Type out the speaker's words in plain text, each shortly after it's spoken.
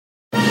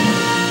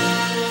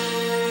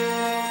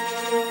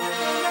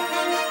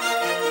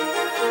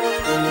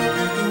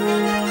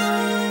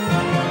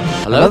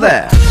Hello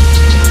there.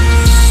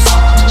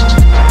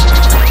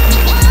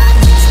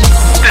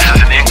 This is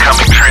an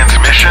incoming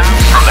transmission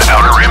from the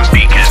Outer Rim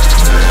Beacon.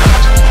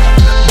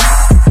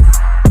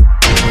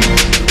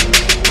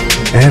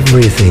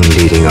 Everything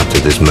leading up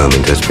to this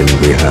moment has been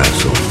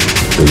rehearsal.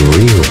 The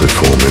real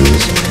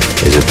performance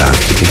is about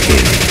to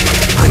begin.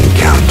 I'm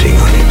counting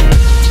on it.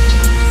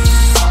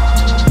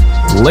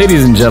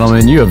 Ladies and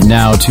gentlemen, you have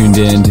now tuned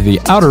in to the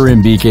Outer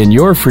Rim Beacon,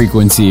 your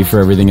frequency for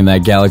everything in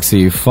that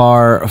galaxy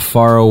far,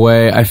 far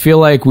away. I feel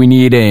like we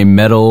need a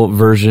metal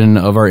version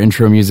of our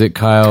intro music.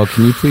 Kyle,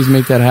 can you please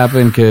make that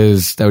happen?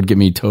 Because that would get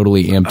me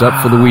totally amped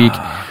up for the week.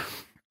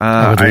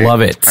 I would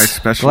love it. I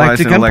specialize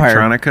in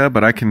electronica,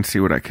 but I can see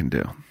what I can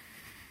do.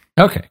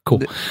 Okay, cool.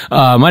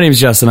 My name is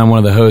Justin. I'm one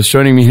of the hosts.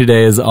 Joining me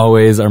today, as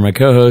always, are my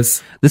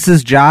co-hosts. This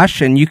is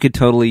Josh, and you could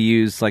totally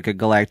use like a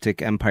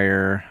Galactic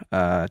Empire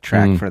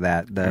track for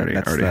that. I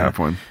already have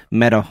one.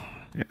 Metal.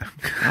 Yeah.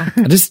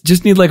 I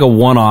just need like a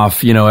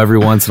one-off, every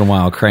once in a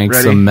while. Crank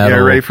some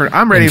metal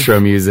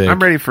intro music. I'm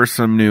ready for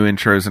some new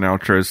intros and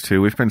outros,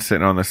 too. We've been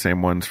sitting on the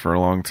same ones for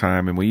a long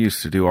time, and we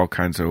used to do all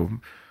kinds of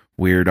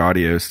weird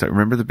audio stuff.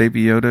 Remember the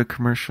Baby Yoda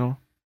commercial?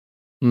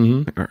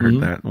 Mm-hmm. I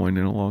heard that one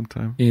in a long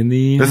time.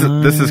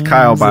 This is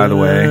Kyle, by the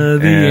way,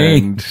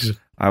 and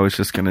I was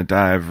just going to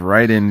dive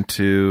right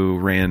into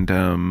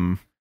random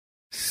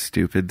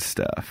stupid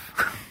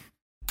stuff.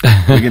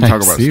 We can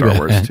talk about Star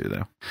Wars too,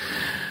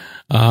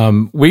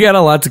 though. We got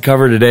a lot to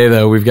cover today,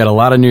 though. We've got a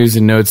lot of news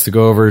and notes to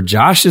go over.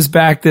 Josh is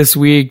back this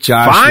week.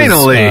 Josh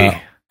finally was,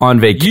 on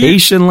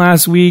vacation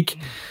last week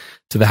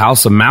to the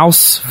House of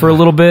Mouse for a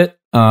little bit.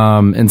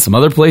 And some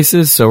other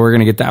places. So we're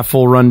going to get that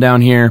full rundown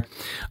here.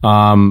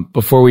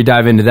 Before we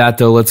dive into that,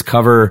 though, let's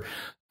cover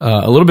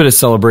a little bit of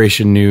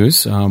Celebration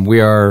news. We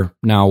are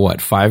now,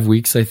 5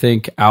 weeks, I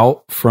think,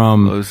 out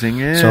from closing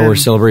in Star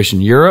Wars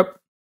Celebration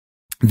Europe.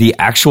 The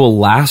actual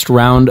last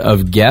round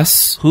of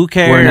guests who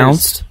cares? Were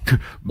announced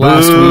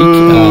last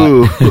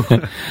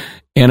week.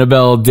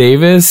 Annabelle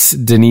Davis,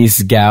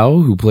 Denise Gao,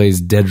 who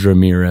plays Dedra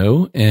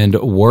Miro, and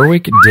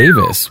Warwick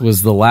Davis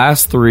was the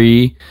last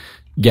three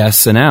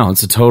guests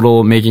announced,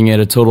 making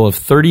it a total of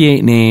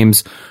 38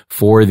 names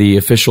for the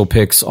official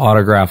Pix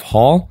autograph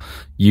haul.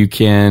 You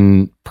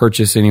can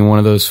purchase any one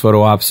of those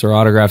photo ops or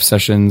autograph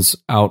sessions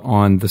out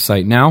on the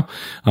site now.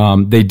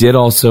 They did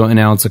also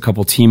announce a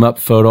couple team up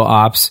photo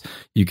ops.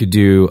 You could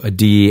do a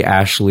D,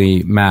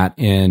 Ashley, Matt,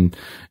 and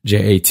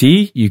JAT.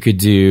 You could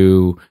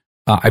do,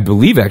 I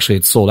believe actually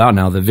it's sold out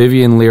now. The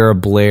Vivian, Lyra,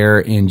 Blair,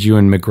 and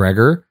Ewan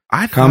McGregor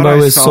combo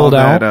is sold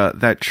out.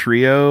 That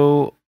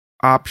trio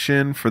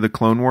option for the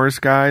Clone Wars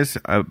guys,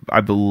 I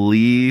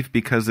believe,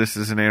 because this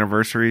is an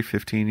anniversary,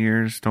 15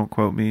 years, don't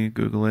quote me,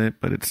 Google it,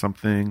 but it's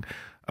something,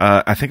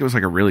 I think it was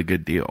like a really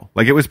good deal.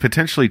 Like it was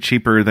potentially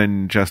cheaper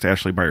than just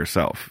Ashley by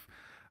herself.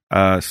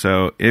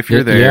 So if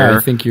you're there,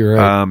 I think you're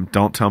right.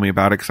 Don't tell me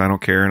about it because I don't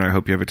care and I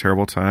hope you have a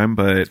terrible time,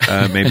 but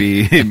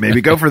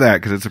maybe go for that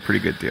because it's a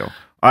pretty good deal.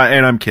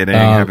 And I'm kidding,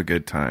 have a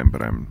good time,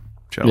 but I'm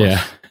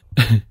jealous.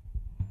 Yeah.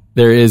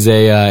 There is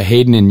a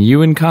Hayden and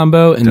Ewan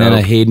combo, and then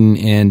a Hayden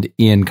and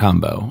Ian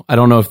combo. I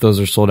don't know if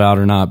those are sold out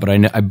or not, but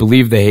I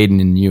believe the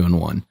Hayden and Ewan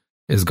one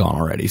is gone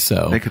already.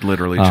 So they could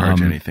literally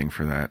charge anything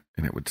for that,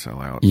 and it would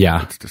sell out.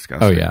 Yeah, it's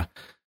disgusting. Oh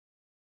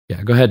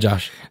yeah. Go ahead,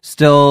 Josh.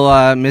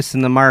 Still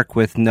missing the mark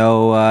with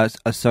no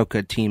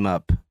Ahsoka team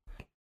up.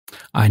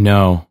 I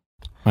know.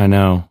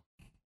 Why?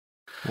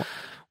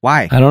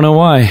 I don't know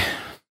why.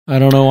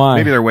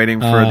 Maybe they're waiting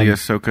for the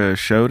Ahsoka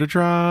show to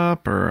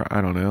drop, or I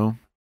don't know.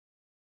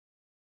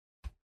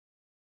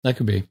 That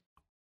could be.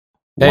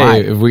 Why?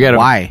 Hey, if we got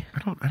why?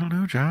 I don't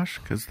know, Josh.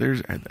 Because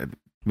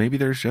maybe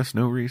there's just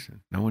no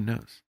reason. No one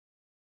knows.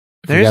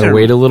 If we gotta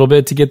wait a little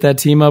bit to get that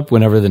team up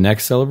whenever the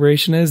next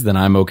celebration is, then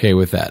I'm okay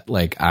with that.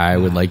 Like I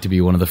would like to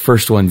be one of the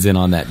first ones in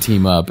on that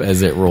team up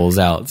as it rolls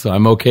out. So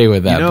I'm okay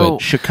with that. But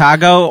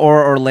Chicago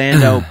or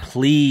Orlando,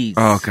 please.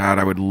 Oh God,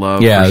 I would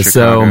love for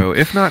Chicago.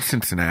 If not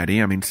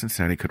Cincinnati. I mean,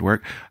 Cincinnati could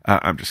work.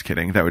 I'm just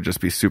kidding. That would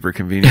just be super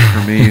convenient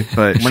for me.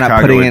 But we're Chicago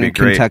not putting would in be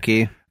great.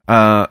 Kentucky.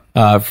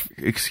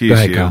 Excuse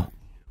ahead, you.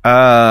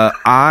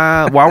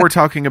 Kyle. While we're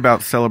talking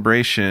about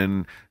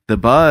Celebration, the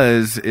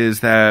buzz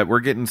is that we're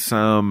getting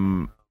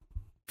some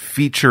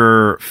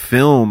feature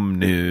film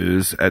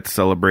news at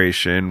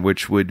Celebration,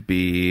 which would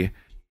be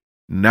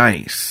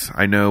nice.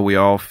 I know we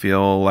all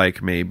feel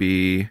like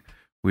maybe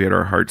we had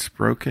our hearts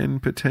broken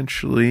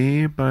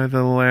potentially by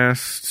the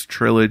last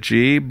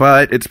trilogy,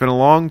 but it's been a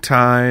long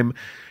time,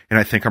 and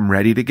I think I'm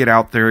ready to get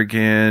out there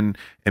again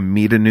and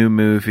meet a new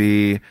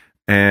movie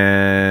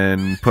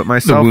and put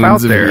myself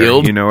out there,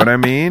 healed. You know what I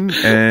mean?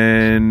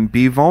 And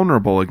be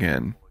vulnerable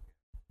again.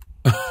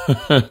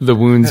 The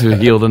wounds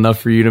have healed enough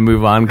for you to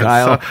move on,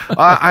 Kyle?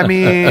 I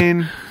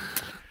mean,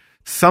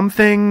 some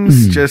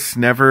things just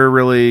never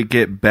really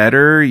get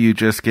better. You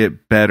just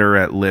get better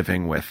at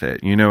living with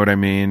it. You know what I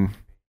mean?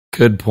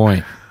 Good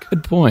point.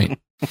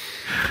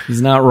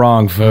 He's not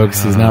wrong,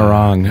 folks. He's not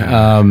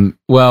wrong.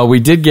 Well, we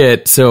did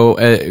get,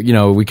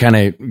 we kind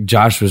of,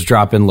 Josh was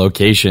dropping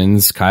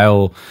locations.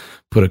 Kyle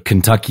put a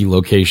Kentucky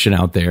location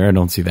out there. I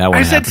don't see that one.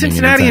 I said happening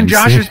Cincinnati, and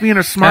anytime Josh soon. is being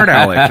a smart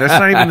aleck. That's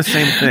not even the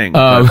same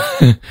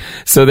thing.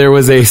 So there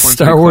was a pretty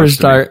Star close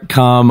to me.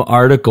 Wars.com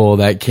article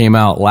that came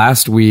out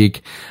last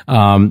week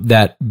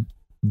that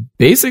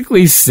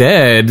basically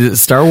said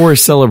Star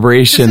Wars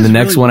Celebration, This the is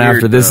next really one weird,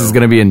 after this is though.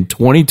 going to be in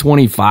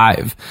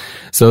 2025.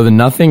 So the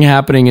nothing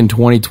happening in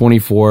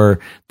 2024.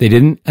 They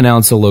didn't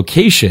announce a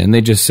location.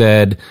 They just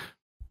said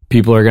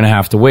people are going to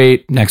have to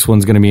wait. Next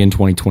one's going to be in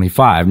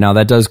 2025. Now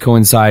that does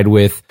coincide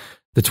with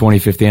the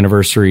 25th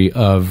anniversary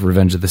of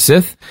Revenge of the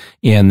Sith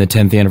and the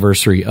 10th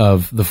anniversary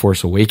of The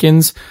Force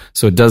Awakens.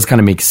 So it does kind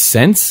of make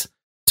sense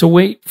to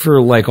wait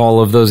for like all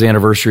of those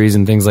anniversaries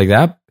and things like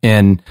that.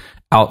 And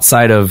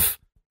outside of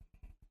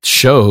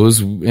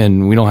shows,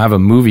 and we don't have a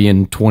movie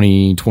in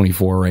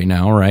 2024 right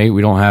now, right?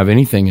 We don't have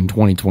anything in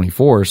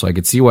 2024, so I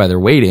could see why they're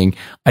waiting.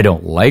 I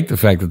don't like the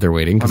fact that they're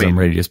waiting because I'm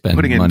ready to spend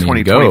putting money in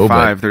and go.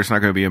 2025, But there's not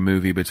going to be a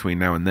movie between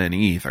now and then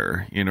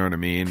either. You know what I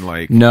mean?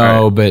 Like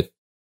no, but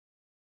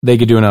they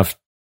could do enough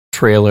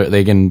trailer.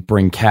 They can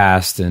bring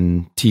cast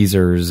and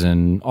teasers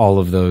and all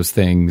of those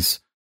things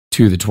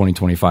to the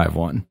 2025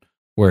 one.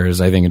 Whereas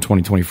I think in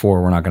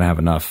 2024, we're not going to have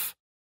enough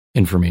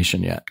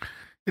information yet.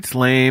 it's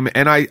lame.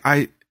 And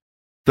I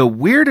the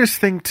weirdest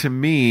thing to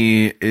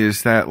me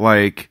is that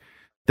like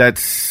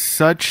that's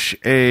such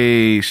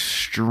a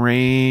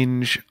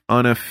strange,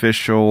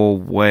 unofficial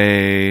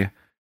way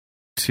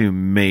to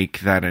make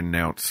that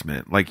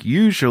announcement. Like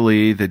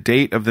usually the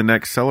date of the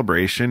next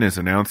celebration is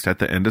announced at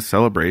the end of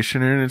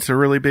celebration, and it's a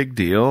really big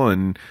deal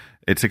and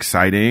it's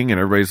exciting and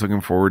everybody's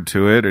looking forward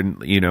to it,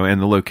 and you know,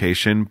 and the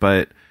location.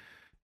 But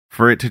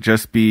for it to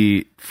just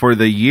be for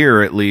the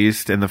year at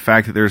least, and the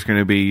fact that there's going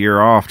to be a year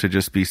off to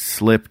just be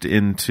slipped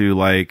into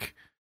like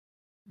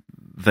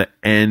the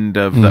end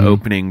of the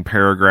opening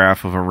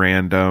paragraph of a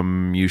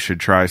random "you should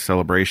try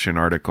Celebration"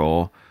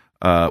 article,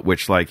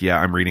 which like, yeah,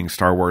 I'm reading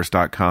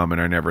StarWars.com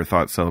and I never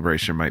thought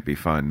Celebration might be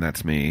fun.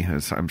 That's me.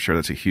 I'm sure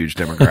that's a huge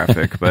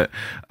demographic, but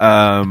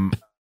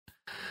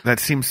that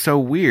seems so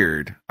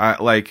weird.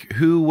 Like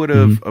who would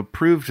have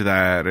approved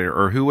that,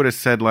 or who would have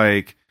said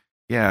like,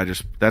 yeah,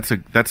 just that's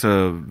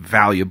a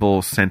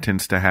valuable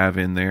sentence to have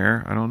in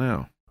there. I don't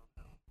know.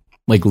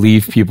 Like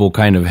leave people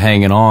kind of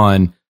hanging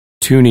on,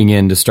 tuning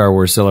in to Star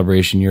Wars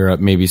Celebration Europe,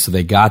 maybe so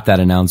they got that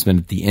announcement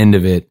at the end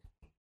of it,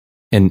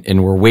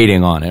 and we're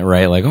waiting on it,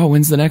 right? Like, oh,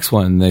 when's the next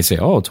one? And they say,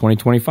 oh,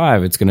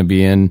 2025, it's going to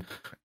be in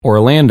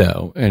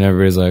Orlando. And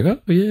everybody's like,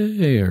 oh,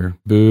 yay, or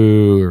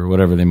boo, or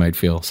whatever they might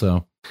feel.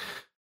 So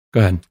go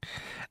ahead.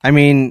 I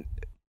mean,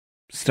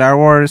 Star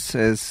Wars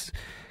has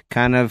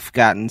kind of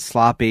gotten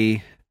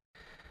sloppy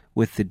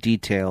with the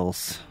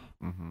details.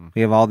 Mm-hmm.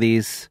 We have all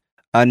these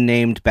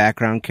unnamed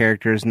background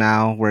characters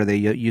now, where they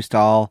used to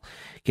all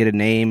get a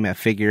name, a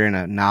figure, and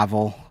a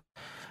novel.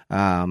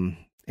 And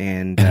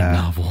a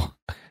novel.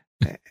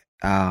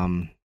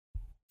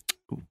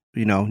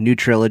 You know, new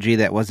trilogy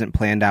that wasn't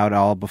planned out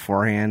all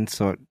beforehand,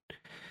 so it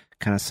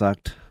kind of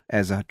sucked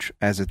as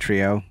a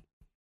trio.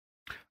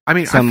 I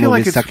mean, Some I feel like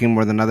movies it's sucking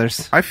more than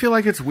others. I feel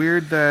like it's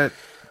weird that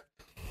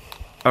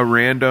a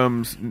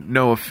random,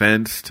 no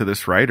offense to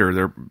this writer,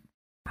 they're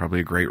probably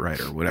a great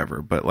writer,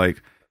 whatever, but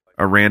like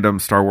a random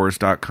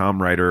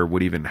StarWars.com writer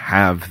would even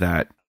have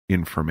that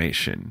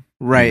information.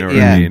 Right, You know what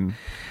yeah. I mean?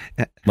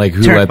 Like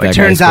who let that guy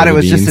turns out spill it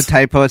was the just beans? a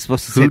typo. It's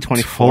supposed to say Who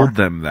 24. told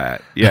them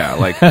that? Yeah,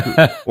 like,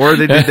 or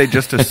did they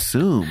just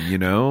assume, you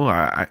know?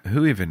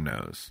 Who even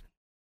knows?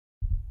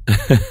 Well,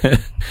 And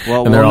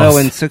we'll they're know all-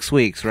 in 6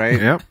 weeks,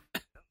 right?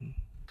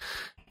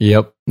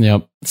 Yep.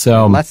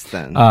 So Less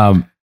than.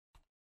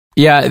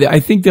 yeah, I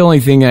think the only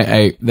thing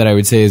that I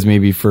would say is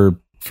maybe for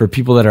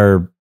people that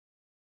are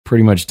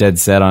pretty much dead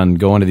set on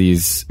going to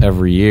these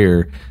every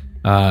year,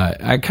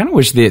 I kind of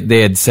wish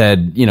they had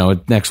said, you know,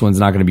 next one's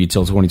not going to be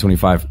till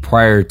 2025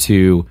 prior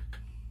to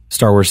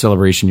Star Wars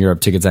Celebration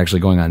Europe tickets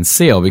actually going on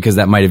sale, because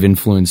that might have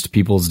influenced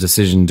people's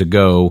decision to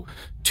go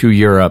to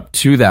Europe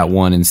to that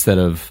one instead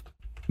of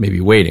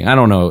maybe waiting. I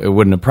don't know.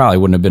 It probably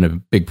wouldn't have been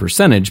a big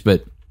percentage,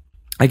 but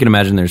I can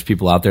imagine there's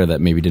people out there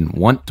that maybe didn't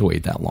want to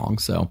wait that long.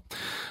 So,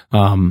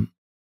 but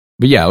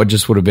yeah, it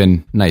just would have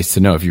been nice to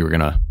know if you were going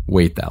to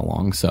wait that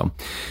long. So,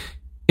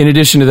 in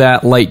addition to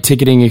that, Light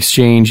Ticketing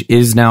Exchange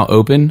is now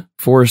open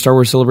for Star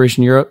Wars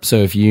Celebration Europe. So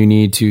if you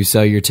need to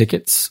sell your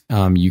tickets,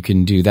 you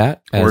can do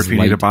that. Or if you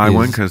need to buy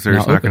one, because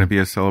there's not going to be.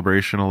 be a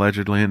celebration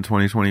allegedly in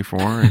 2024.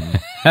 And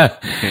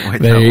can't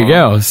wait There that you long.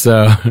 go.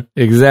 So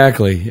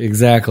exactly.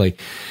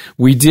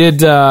 We do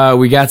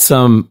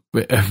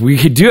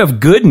have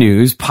good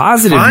news,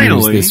 positive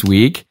Finally. news this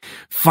week.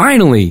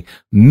 Finally,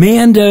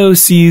 Mando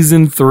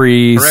season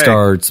 3 Hooray.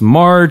 starts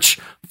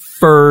March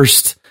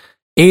 1st,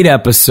 8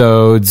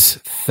 episodes.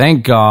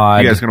 Thank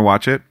God. You guys going to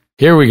watch it?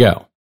 Here we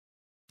go.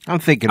 I'm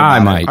thinking about I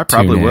it. might I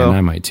probably tune in. will.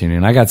 I might tune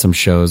in. I got some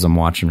shows I'm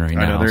watching right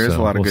now. I know there is so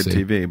a lot of we'll good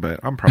see. TV,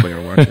 but I'm probably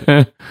going to watch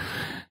it.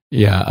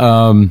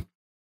 Yeah.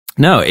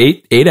 No,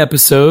 eight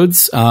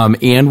episodes,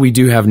 and we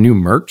do have new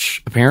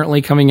merch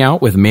apparently coming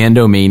out with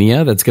Mando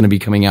Mania. That's going to be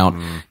coming out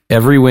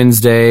every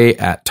Wednesday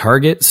at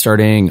Target,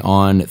 starting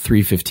on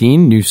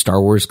 3/15. New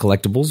Star Wars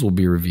collectibles will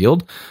be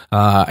revealed.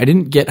 I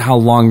didn't get how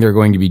long they're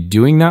going to be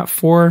doing that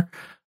for,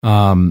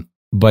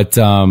 but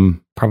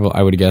probably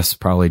I would guess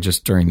probably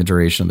just during the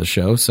duration of the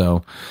show.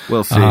 So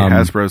we'll see.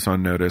 Hasbro's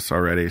on notice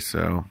already,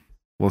 so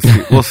we'll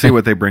see. We'll see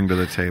what they bring to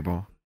the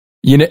table.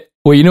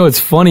 What's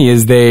funny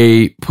is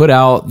they put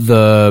out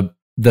the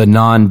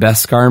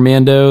non-Beskar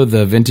Mando,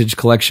 the vintage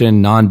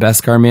collection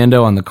non-Beskar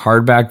Mando on the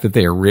card back that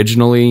they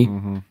originally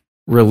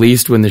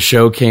released when the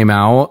show came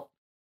out,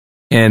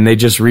 and they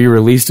just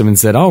re-released them and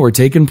said, "Oh, we're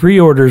taking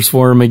pre-orders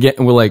for them again."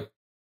 And we're like,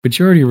 "But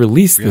you already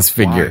released this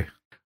figure."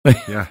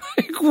 Yeah.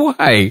 Like,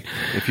 why?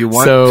 If you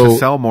want to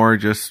sell more,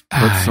 just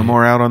put some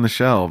more out on the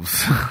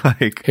shelves.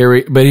 Here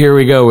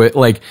we go.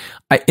 And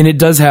it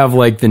does have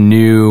like the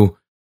new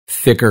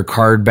thicker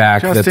card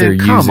back that they're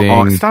using.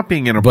 On, stop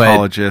being an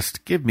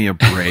apologist. Give me a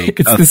break.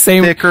 It's the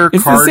same. It's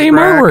the same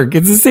artwork.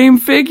 It's the same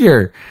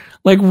figure.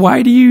 Like,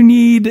 why do you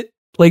need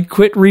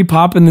quit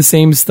repopping the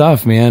same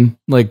stuff, man?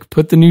 Like,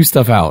 put the new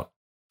stuff out.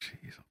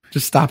 Jeez.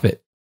 Just stop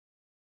it.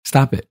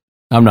 Stop it.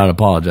 I'm not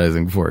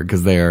apologizing for it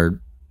because they've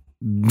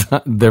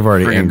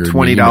already angered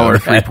me. $20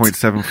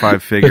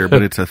 3.75 figure,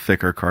 but it's a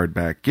thicker card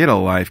back. Get a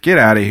life. Get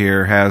out of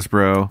here,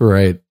 Hasbro.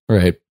 Right.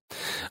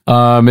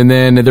 And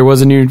then there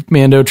was a new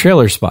Mando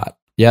trailer spot.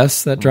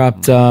 Yes, that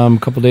dropped a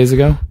couple days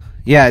ago.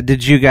 Yeah,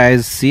 did you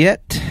guys see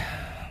it?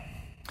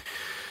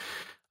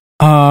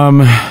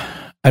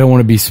 I don't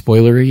want to be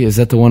spoilery. Is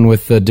that the one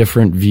with the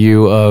different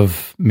view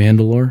of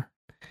Mandalore?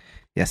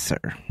 Yes, sir.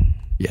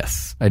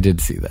 Yes, I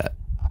did see that.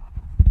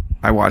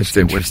 I watched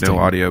it with no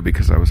audio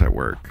because I was at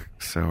work,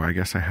 so I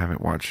guess I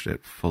haven't watched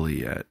it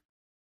fully yet.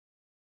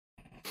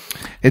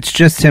 It's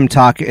just him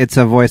talking. It's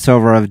a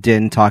voiceover of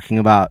Din talking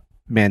about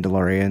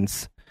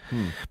Mandalorians.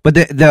 But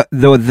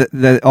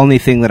the only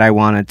thing that I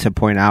wanted to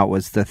point out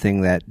was the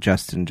thing that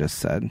Justin just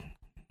said.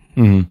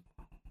 Mm-hmm.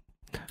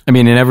 I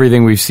mean, in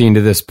everything we've seen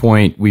to this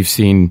point, we've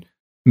seen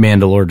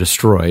Mandalore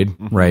destroyed,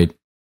 right?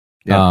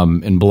 Yep.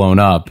 And blown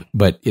up.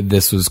 But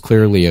this was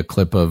clearly a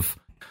clip of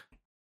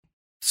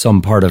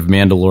some part of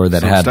Mandalore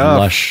that had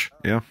lush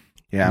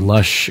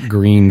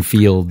green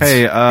fields.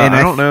 Hey,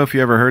 I don't know if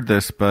you ever heard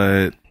this,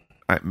 but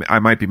I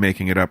might be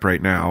making it up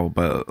right now,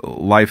 but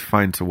life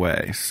finds a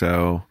way.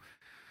 So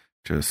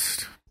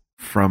just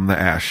from the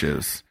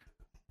ashes.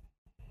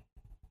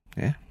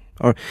 Yeah.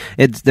 Or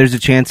there's a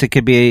chance it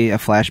could be a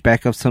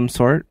flashback of some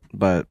sort,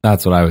 but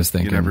that's what I was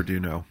thinking. You never do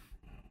know.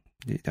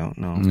 You don't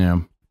know.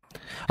 Yeah.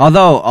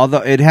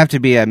 Although it'd have to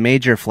be a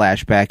major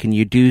flashback, and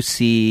you do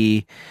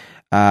see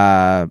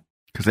because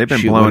they've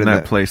been blowing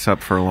that place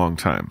up for a long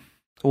time.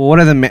 What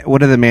are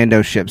the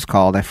Mando ships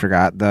called? I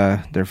forgot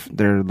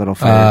their little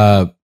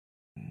fighter.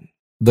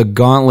 The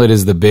Gauntlet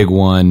is the big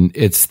one.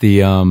 It's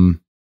the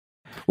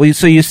well,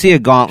 so you see a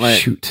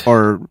Gauntlet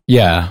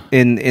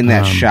in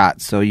that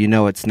shot, so you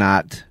know it's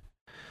not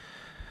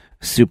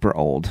super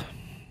old.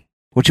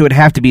 Which it would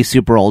have to be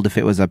super old if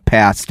it was a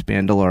past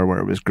Mandalore where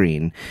it was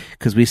green,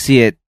 because we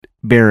see it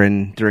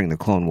barren during the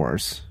Clone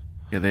Wars.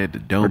 Yeah, they had to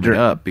dome it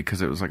up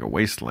because it was like a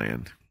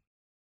wasteland.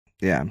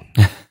 Yeah.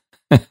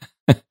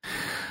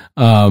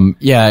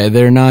 Yeah,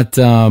 they're not.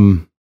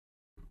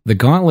 The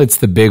Gauntlet's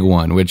the big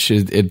one, which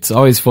it's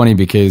always funny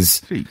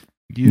because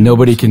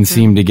nobody can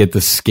seem to get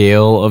the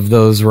scale of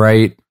those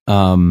right.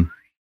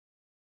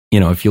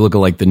 If you look at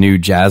like the new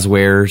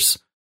Jazzwares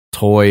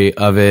toy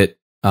of it,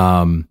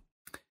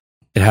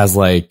 it has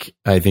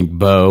I think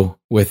Bo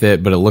with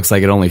it, but it looks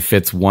like it only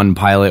fits one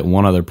pilot and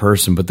one other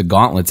person. But the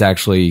Gauntlet's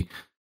actually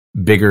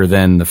bigger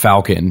than the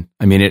Falcon.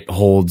 I mean, it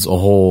holds a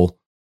whole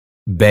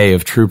bay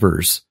of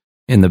troopers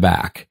in the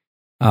back.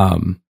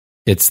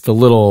 It's the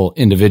little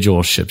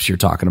individual ships you're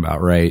talking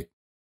about, right,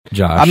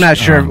 Josh? I'm not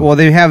sure. Well,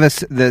 they have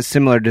the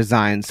similar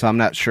design, so I'm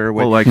not sure.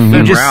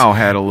 Finn Rao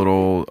had a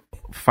little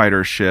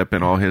fighter ship,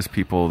 and all his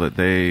people that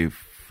they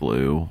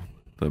flew,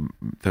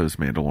 those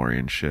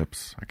Mandalorian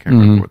ships. I can't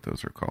remember what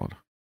those are called.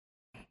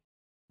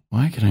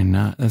 Why can I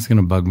not? That's going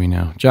to bug me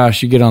now.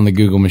 Josh, you get on the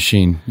Google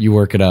machine. You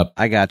work it up.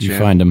 I got you. You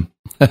find them.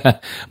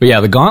 But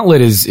yeah, the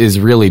Gauntlet is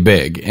really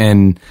big,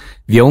 and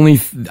the only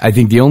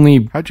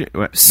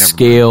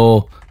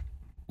scale.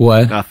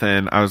 What?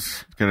 Nothing. I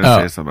was going to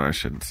say something I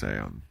shouldn't say.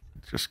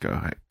 Just go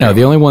ahead. No,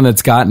 the only one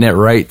that's gotten it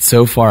right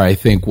so far, I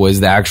think,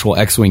 was the actual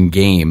X-Wing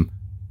game.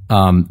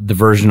 The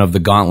version of the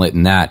Gauntlet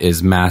in that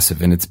is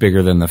massive, and it's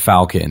bigger than the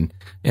Falcon,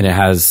 and it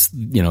has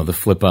the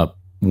flip up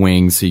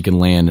wings so you can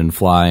land and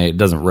fly. It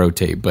doesn't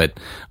rotate, but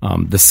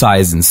the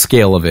size and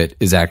scale of it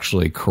is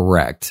actually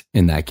correct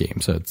in that game.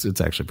 So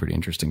it's actually pretty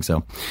interesting.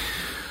 So,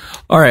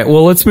 all right,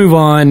 well, let's move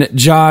on.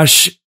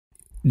 Josh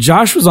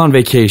was on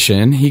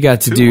vacation. He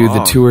got to do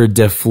the Tour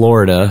de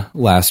Florida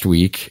last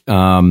week.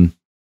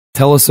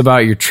 Tell us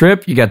about your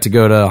trip. You got to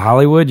go to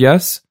Hollywood,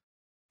 yes?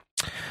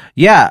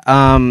 Yeah.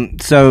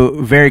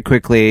 So very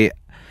quickly,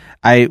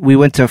 we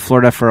went to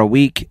Florida for a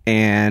week,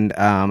 and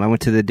I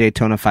went to the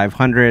Daytona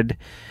 500.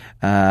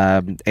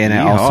 And I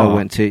also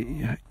went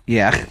to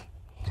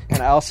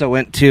And I also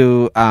went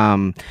to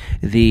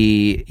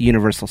the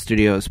Universal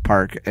Studios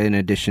park in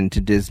addition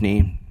to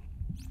Disney.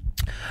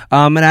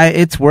 And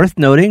it's worth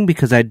noting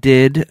because I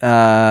did,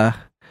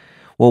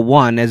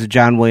 one, as a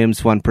John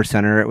Williams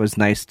 1%er, it was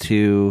nice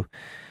to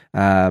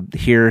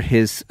hear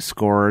his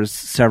scores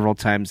several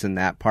times in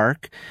that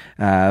park,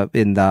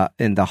 in the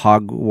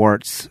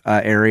Hogwarts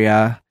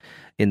area,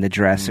 in the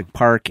Jurassic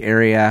Park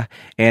area,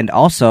 and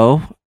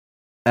also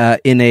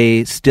in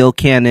a still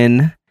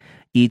canon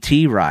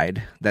E.T.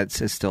 ride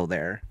that's still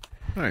there.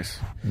 Nice.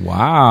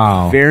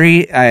 Wow.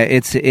 Very.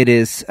 It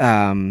is.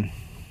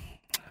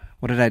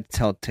 What did I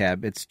tell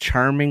Tab? It's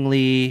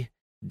charmingly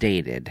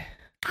dated.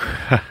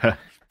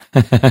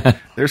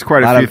 There's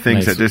quite a few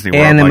things at Disney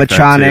World like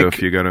that too,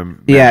 if you go to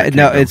Magic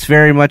Kingdom. It's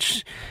very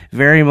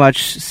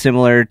much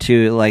similar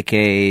to like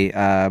a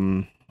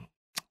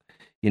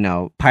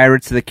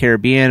Pirates of the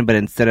Caribbean, but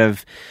instead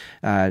of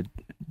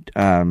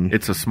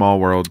It's a Small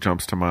World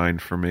jumps to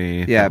mind for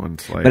me. Yeah, that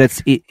one's like... but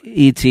it's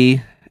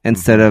E.T.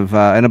 instead of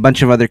and a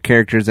bunch of other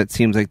characters that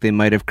seems like they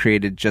might have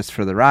created just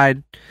for the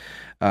ride.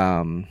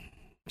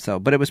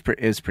 But it was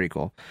pretty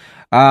cool.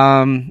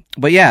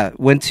 But yeah,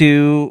 went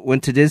to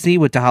Disney,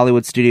 went to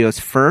Hollywood Studios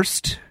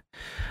first.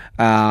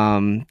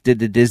 Did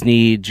the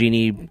Disney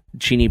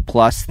Genie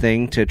Plus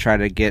thing to try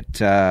to get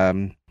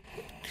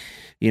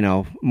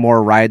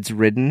more rides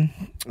ridden.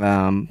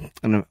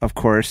 And of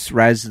course,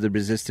 Rise of the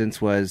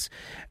Resistance was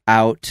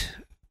out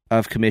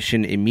of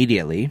commission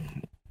immediately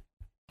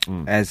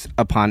as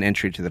upon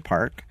entry to the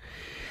park.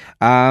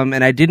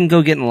 And I didn't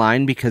go get in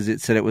line because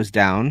it said it was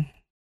down.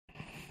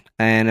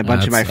 And a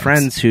bunch of my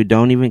friends who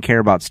don't even care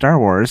about Star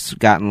Wars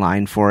got in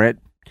line for it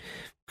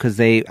because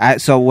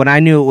so when I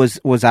knew it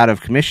was out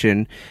of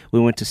commission, we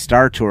went to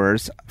Star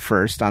Tours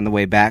first on the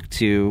way back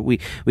to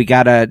we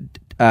got a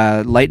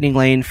Lightning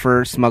Lane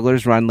for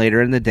Smuggler's Run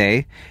later in the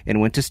day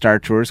and went to Star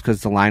Tours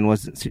because the line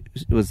was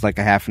like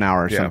a half an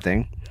hour or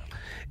something.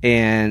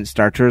 And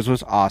Star Tours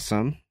was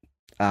awesome.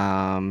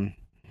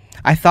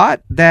 I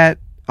thought that.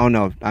 Oh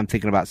no, I'm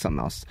thinking about something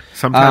else.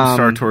 Sometimes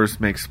Star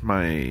Tours makes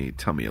my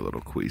tummy a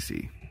little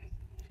queasy.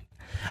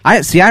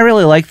 I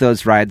really like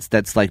those rides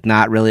that's like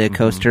not really a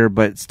coaster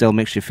but still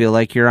makes you feel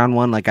like you're on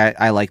one. Like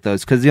I like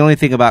those because the only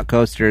thing about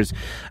coasters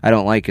I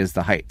don't like is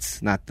the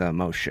heights, not the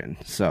motion.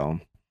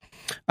 So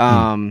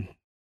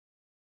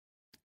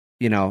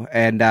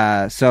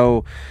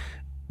so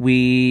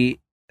we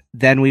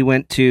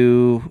went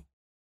to.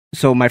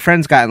 So my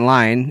friends got in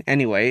line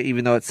anyway,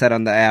 even though it said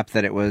on the app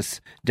that it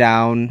was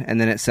down, and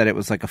then it said it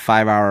was like a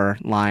 5-hour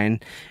line,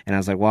 and I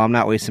was like, well, I'm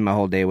not wasting my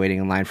whole day waiting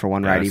in line for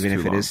one ride, even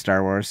if it is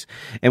Star Wars.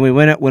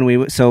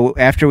 And so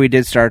after we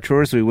did Star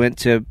Tours, we went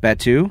to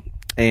Batuu,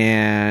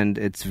 and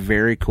it's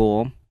very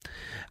cool.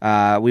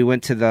 We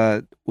went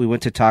to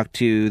talk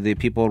to the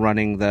people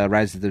running the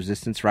Rise of the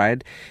Resistance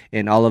ride,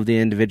 and all of the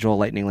individual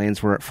Lightning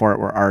Lanes were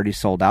already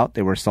sold out.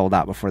 They were sold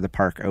out before the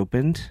park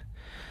opened,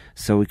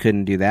 so we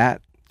couldn't do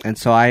that. And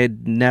so I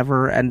had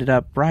never ended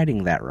up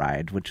riding that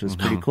ride, which was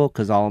pretty cool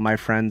because all of my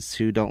friends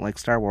who don't like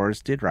Star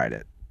Wars did ride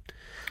it.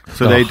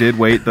 So they did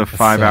wait the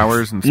 5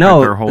 hours and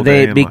spent their whole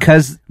day?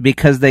 Because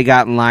they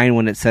got in line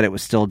when it said it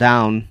was still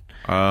down,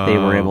 they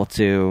were able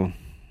to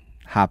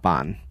hop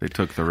on. They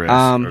took the risk.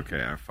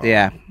 Okay, I follow.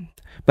 Yeah.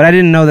 But I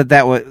didn't know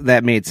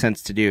that made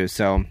sense to do,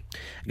 so I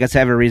guess I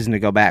have a reason to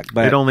go back.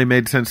 But it only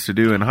made sense to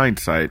do in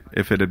hindsight.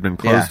 If it had been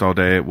closed all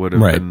day, it would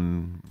have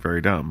been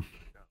very dumb.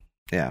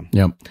 Yeah.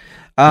 Yep.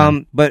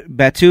 But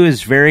Batuu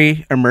is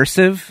very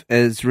immersive.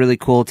 It's really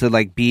cool to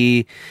like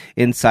be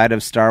inside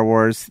of Star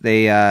Wars.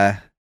 They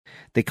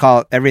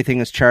call it,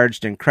 everything is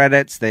charged in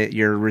credits.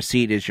 Your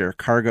receipt is your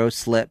cargo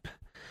slip.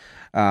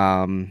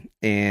 I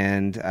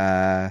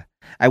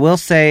will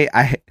say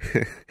I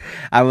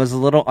was a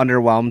little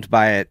underwhelmed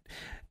by it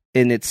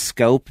in its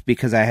scope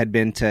because I had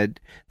been to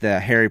the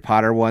Harry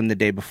Potter one the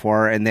day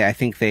before, and I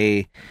think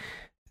it's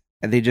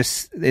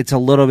a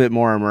little bit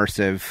more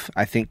immersive,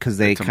 I think, because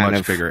it's a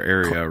much bigger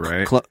area,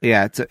 right?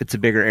 It's a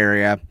bigger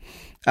area.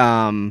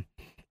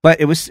 But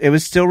it was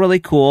still really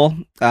cool.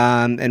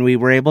 And we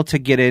were able to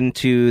get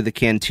into the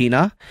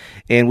cantina,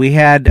 and we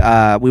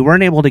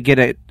weren't able to get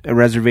a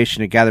reservation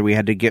together. We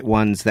had to get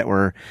ones that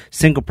were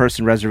single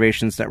person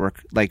reservations that were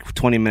like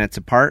 20 minutes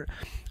apart.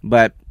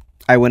 But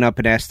I went up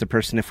and asked the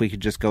person if we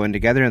could just go in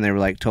together, and they were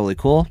like, totally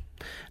cool.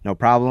 No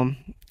problem.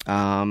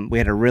 We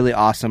had a really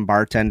awesome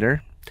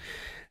bartender.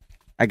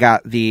 We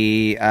got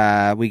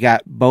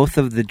both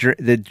of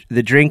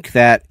the drink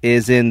that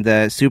is in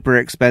the super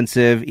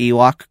expensive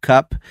Ewok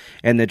cup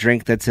and the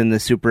drink that's in the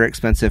super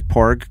expensive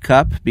Porg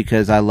cup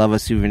because I love a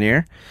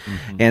souvenir.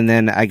 Mm-hmm. And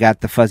then I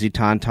got the fuzzy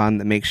tauntaun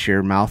that makes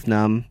your mouth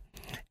numb,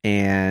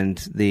 and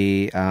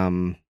the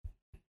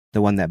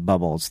one that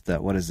bubbles.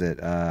 What is it?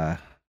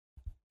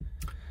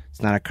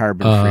 It's not a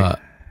carbon free.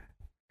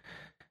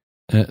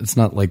 It's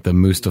not like the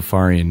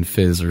Mustafarian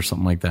fizz or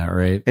something like that,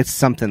 right? It's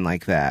something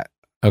like that.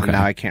 Okay.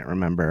 Now I can't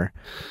remember.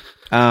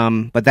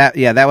 But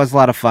that was a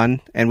lot of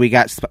fun, and we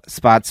got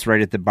spots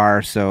right at the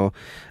bar, so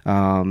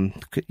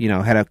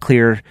had a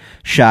clear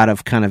shot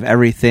of kind of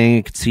everything.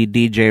 You could see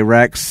DJ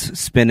Rex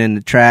spinning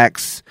the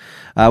tracks.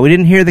 We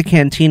didn't hear the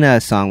Cantina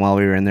song while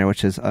we were in there,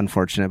 which is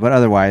unfortunate, but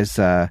otherwise,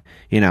 I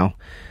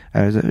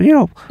was,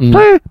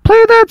 play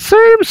that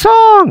same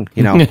song,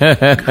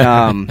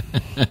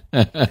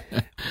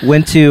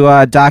 went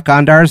to Doc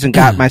Ondar's and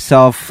got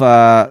myself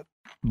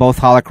both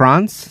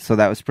holocrons, so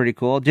that was pretty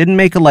cool. Didn't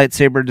make a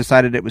lightsaber,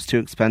 decided it was too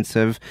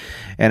expensive,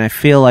 and I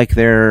feel like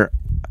there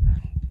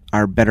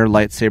are better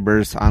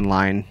lightsabers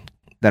online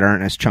that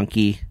aren't as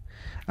chunky.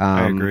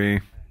 I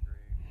agree.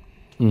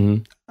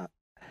 Mm-hmm.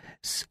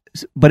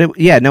 But it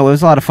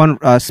was a lot of fun.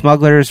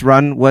 Smuggler's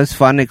Run was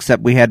fun,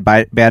 except we had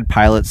bad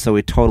pilots, so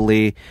we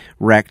totally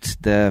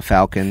wrecked the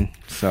Falcon.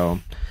 So,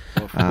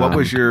 what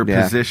was your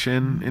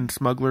position in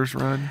Smuggler's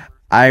Run?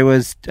 I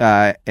was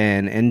an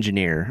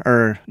engineer,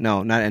 or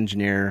no, not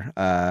engineer.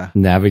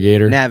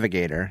 Navigator.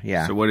 Navigator.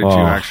 Yeah. So what did you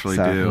actually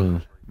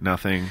do?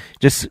 Nothing.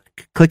 Just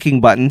clicking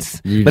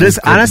buttons. But it's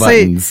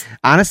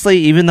honestly,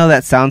 even though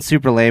that sounds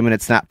super lame and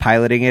it's not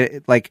piloting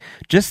it, like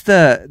just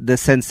the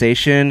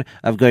sensation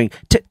of going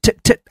tit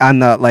tit tit on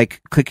the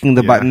clicking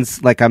the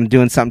buttons like I'm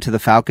doing something to the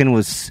Falcon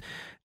was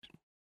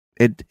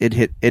it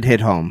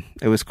hit home.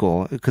 It was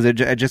cool because it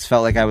just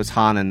felt like I was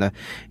Han and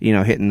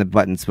hitting the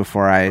buttons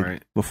before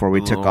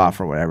we took off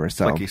or whatever.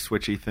 So clicky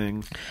switchy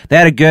things. They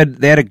had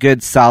a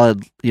good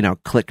solid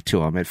click to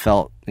them. It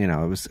felt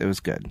it was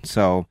good.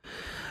 So.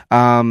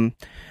 I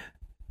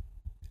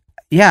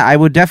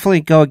would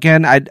definitely go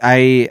again.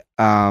 I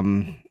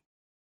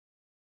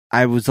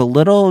was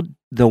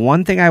the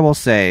one thing I will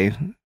say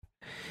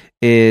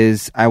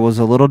is I was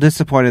a little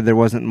disappointed there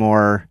wasn't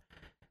more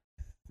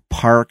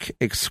park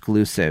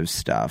exclusive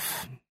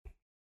stuff.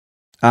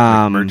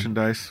 Like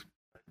merchandise?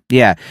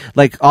 Yeah.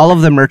 Like all of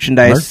the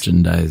merchandise.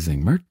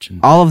 Merchandising.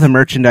 All of the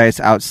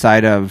merchandise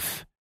outside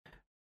of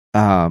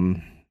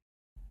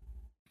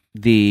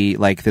the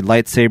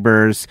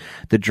lightsabers,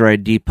 the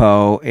droid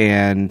depot,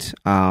 and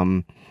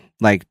the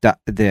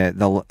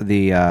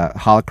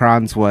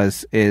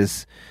holocrons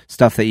is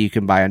stuff that you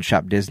can buy on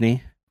Shop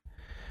Disney,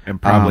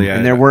 and probably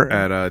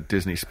at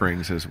Disney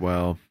Springs as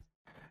well.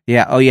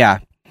 Yeah. Oh yeah.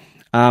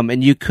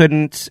 And you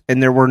couldn't,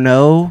 and there were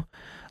no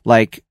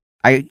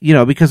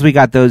because we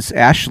got those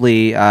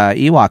Ashley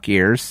Ewok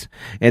ears,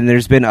 and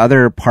there's been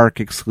other park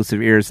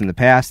exclusive ears in the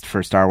past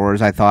for Star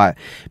Wars. I thought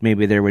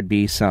maybe there would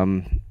be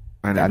some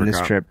on this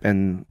trip,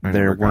 and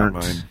there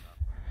weren't.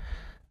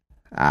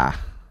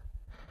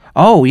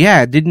 Oh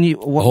yeah, didn't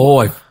you?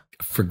 I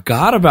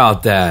forgot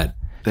about that.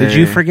 Did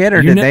you forget,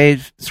 or did they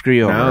screw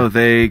you over? No,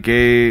 they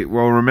gave.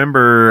 Well,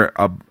 remember,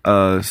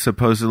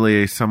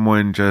 supposedly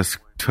someone just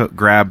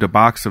grabbed a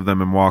box of them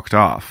and walked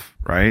off.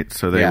 Right,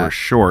 so they were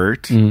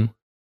short, and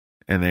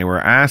they were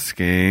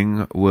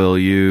asking, would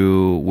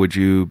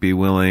you be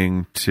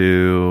willing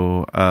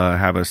to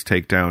have us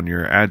take down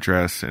your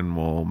address and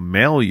we'll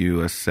mail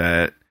you a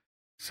set?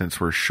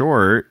 Since we're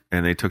short,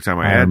 and they took down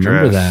my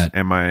address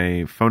and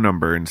my phone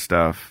number and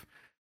stuff,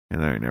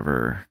 and I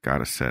never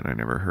got a set. I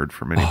never heard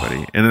from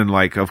anybody. And then,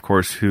 of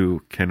course,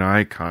 who can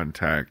I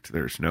contact?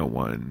 There's no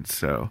one.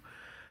 So,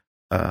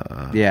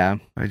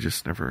 I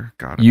just never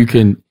got it.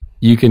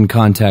 You can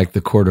contact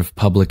the Court of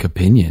Public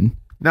Opinion.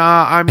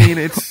 Nah, I mean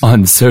it's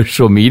on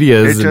social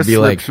medias and be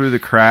like, through the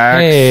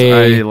cracks.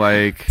 Hey,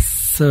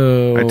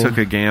 I took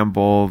a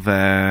gamble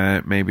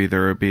that maybe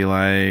there would be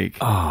a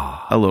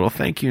little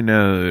thank you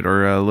note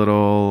or a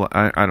little,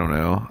 I don't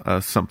know,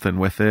 something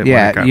with it.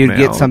 Yeah, you'd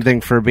get something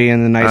for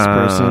being the nice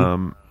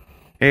person.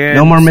 And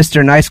no more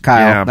Mr. Nice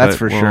Kyle, that's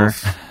for sure.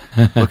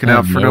 Looking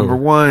out for number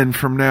one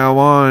from now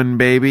on,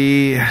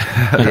 baby.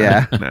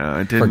 Yeah. No,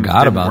 it didn't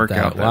work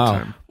out that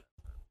time.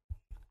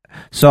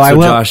 So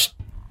Josh,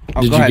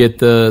 did you get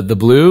the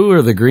blue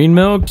or the green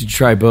milk? Did you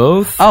try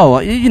both? Oh,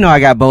 I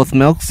got both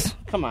milks.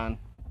 Come on.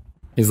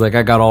 He's like,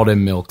 I got all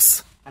them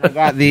milks. I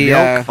got the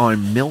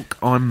milk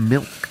on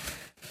milk.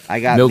 I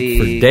got milk the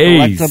for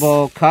days.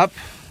 Collectible cup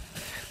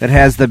that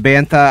has the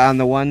bantha on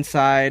the one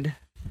side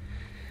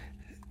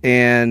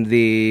and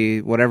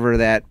the whatever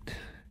that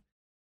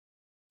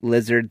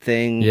lizard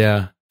thing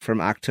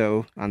from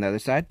Octo on the other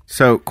side.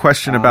 So,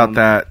 question about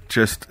that,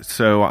 just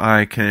so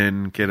I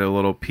can get a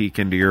little peek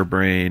into your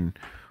brain.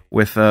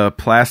 With a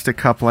plastic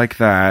cup like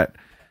that,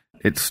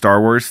 it's Star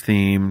Wars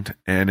themed,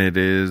 and it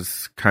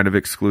is kind of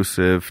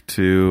exclusive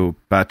to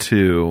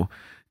Batuu.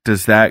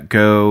 Does that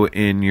go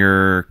in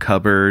your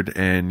cupboard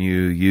and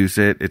you use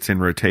it? It's in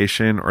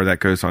rotation, or that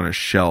goes on a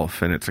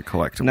shelf and it's a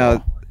collectible?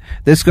 No,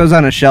 this goes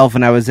on a shelf,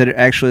 and I was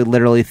actually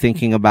literally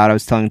thinking about, I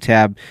was telling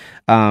Tab,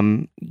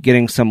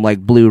 getting some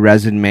blue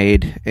resin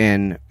made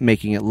and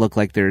making it look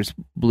like there's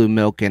blue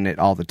milk in it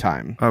all the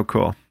time. Oh,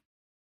 cool.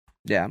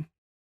 Yeah.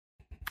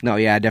 No,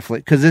 yeah,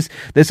 definitely. Because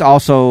this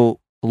also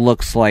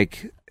looks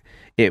like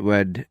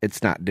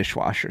it's not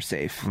dishwasher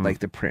safe, like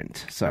the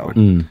print. So,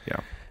 yeah.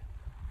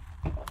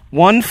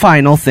 One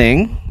final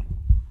thing.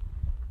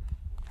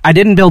 I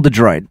didn't build a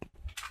droid.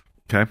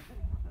 Okay.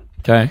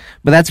 But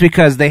that's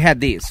because they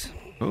had these.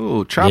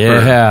 Oh, Chopper.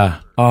 Yeah.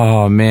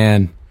 Oh,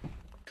 man.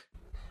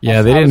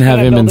 Yeah, they didn't have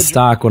him in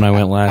stock when I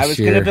went last year. I was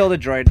going to build a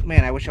droid.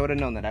 Man, I wish I would have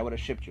known that. I would have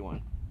shipped you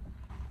one.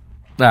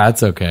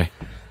 That's okay.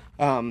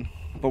 But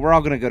we're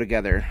all going to go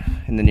together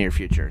in the near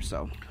future,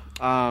 so...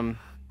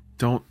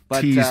 Don't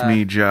tease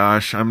me,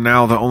 Josh. I'm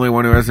now the only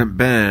one who hasn't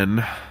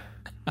been.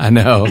 I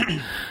know.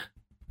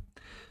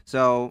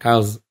 So...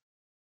 Kyle's...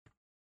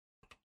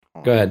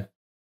 Go ahead.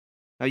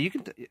 Oh, you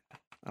can...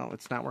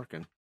 it's not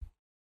working.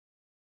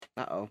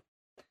 Uh-oh.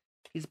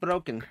 He's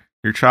broken.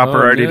 Your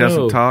chopper already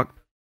doesn't talk?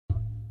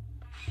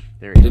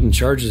 There he didn't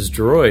charge his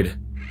droid.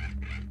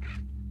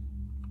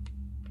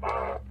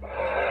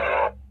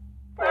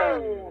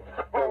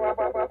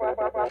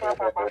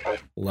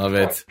 Love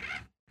it.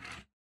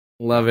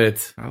 Love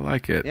it. I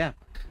like it. Yeah.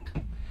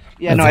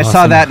 Yeah, I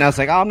saw that and I was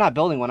like, I'm not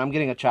building one. I'm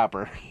getting a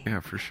chopper.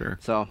 Yeah, for sure.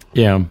 So.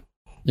 Yeah.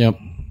 Yep.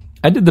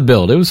 I did the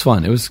build. It was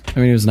fun. It was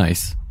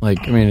nice.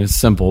 It's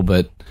simple,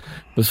 but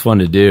it was fun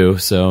to do.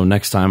 So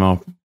next time I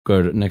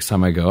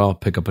go, I'll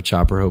pick up a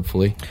chopper,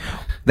 hopefully.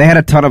 They had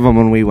a ton of them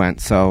when we went,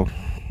 so.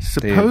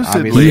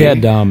 Supposedly. He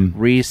had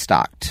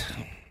restocked.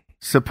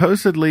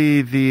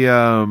 Supposedly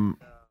the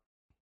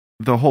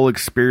whole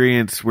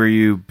experience where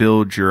you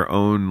build your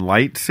own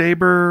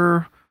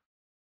lightsaber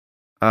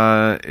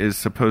is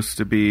supposed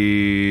to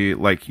be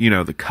like,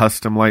 the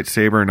custom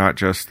lightsaber, not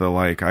just the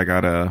I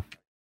got a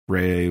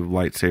Rey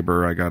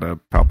lightsaber, I got a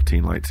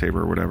Palpatine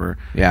lightsaber, whatever.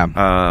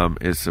 Yeah.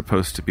 Is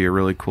supposed to be a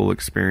really cool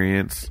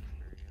experience.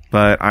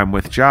 But I'm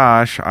with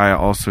Josh. I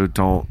also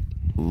don't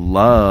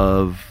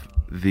love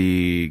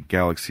the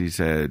Galaxy's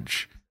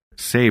Edge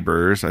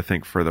sabers. I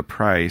think for the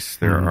price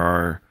there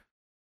are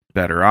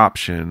better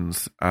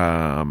options.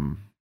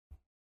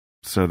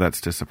 So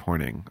that's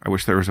disappointing. I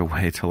wish there was a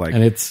way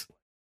to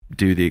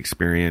do the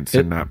experience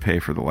and not pay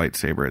for the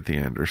lightsaber at the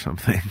end or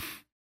something.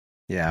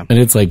 Yeah. And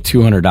it's like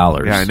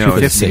 $200. Yeah, I know.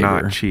 It's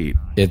not cheap.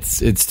 It's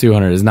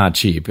 $200. It's not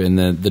cheap. And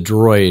the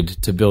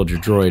droid, to build your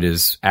droid,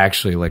 is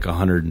actually like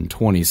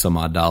 $120 some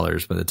odd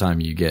dollars by the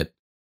time you get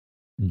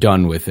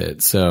done with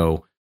it.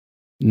 So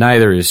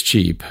neither is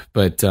cheap.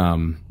 But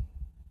the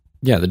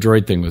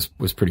droid thing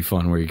was pretty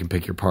fun, where you can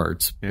pick your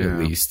parts at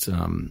least.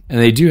 And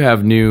they do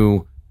have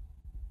new.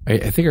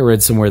 I think I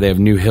read somewhere they have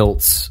new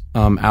hilts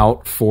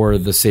out for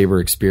the saber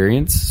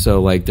experience.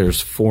 So there's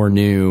 4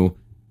 new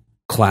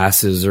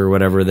classes or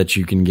whatever that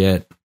you can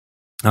get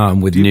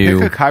with new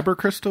pick a kyber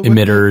crystal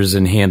emitters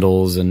and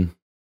handles, and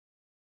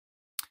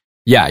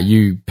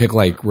you pick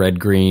red,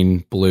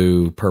 green,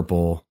 blue,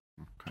 purple.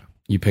 Okay.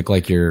 You pick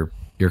your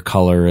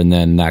color, and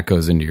then that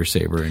goes into your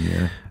saber, and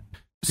you're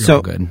so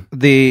all good.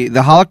 The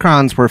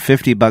holocrons were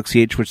 $50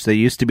 each, which they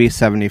used to be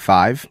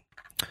 75.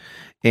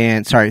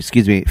 And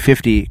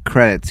 50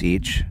 credits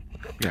each.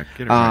 Yeah,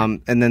 get it right.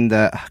 And then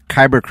the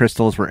kyber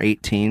crystals were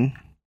 18.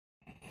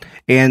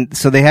 And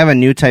so they have a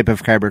new type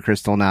of kyber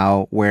crystal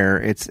now where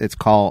it's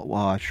called,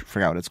 well, I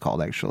forgot what it's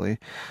called actually,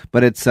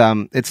 but it's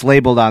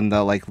labeled on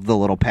the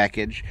little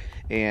package,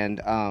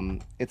 and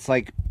it's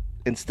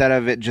instead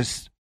of it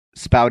just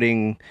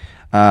spouting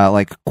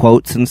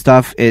quotes and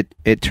stuff,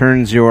 it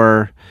turns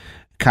your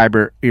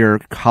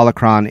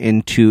holocron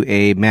into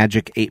a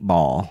magic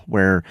 8-ball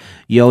where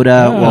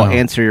Yoda will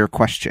answer your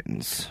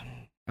questions.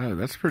 Oh,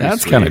 that's pretty.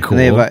 That's kind of cool.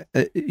 They have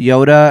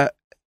Yoda,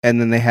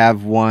 and then they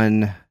have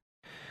one.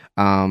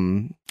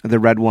 The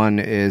red one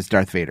is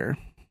Darth Vader,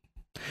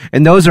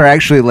 and those are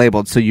actually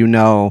labeled, so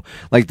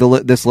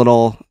this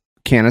little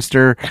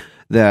canister.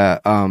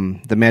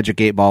 The magic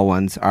 8-ball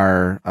ones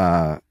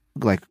are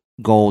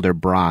gold or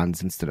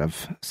bronze instead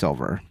of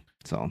silver.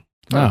 So.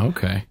 Oh,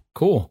 okay,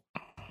 cool.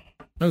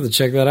 I have to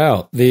check that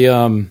out.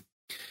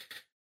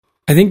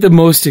 I think the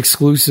most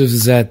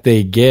exclusives that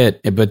they get,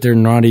 but they're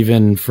not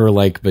even for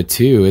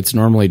Batuu. It's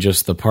normally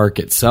just the park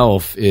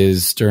itself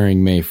is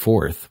during May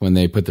 4th when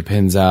they put the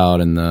pins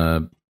out and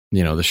the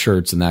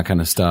shirts and that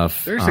kind of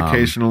stuff. There's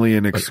occasionally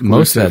an exclusive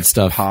most of that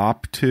stuff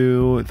pop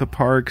to the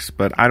parks,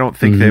 but I don't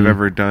think they've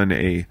ever done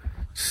a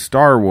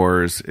Star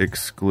Wars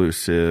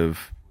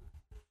exclusive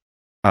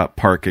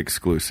park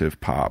exclusive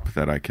pop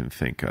that I can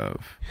think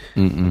of.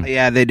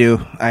 Yeah, they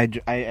do. I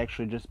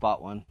actually just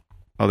bought one.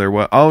 Oh, there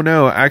was. Oh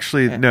no,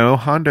 actually, no.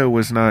 Hondo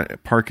was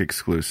not park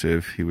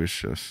exclusive. He was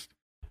just.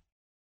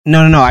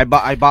 No. I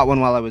bought one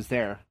while I was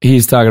there.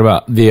 He's talking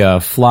about the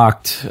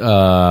flocked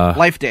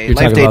Life Day. You're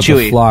Life talking Day about Chewy.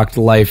 the flocked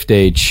Life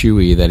Day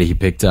Chewy that he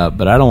picked up,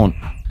 but I don't.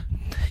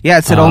 Yeah,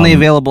 it said only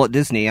available at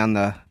Disney on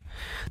the.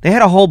 They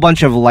had a whole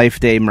bunch of Life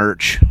Day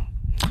merch,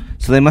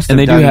 so they must have.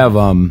 And they do have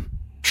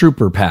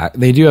Trooper pack.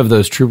 They do have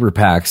those Trooper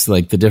packs,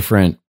 the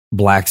different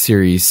Black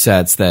Series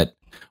sets. That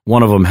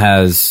one of them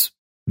has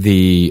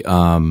the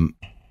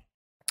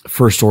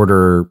First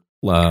Order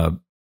AT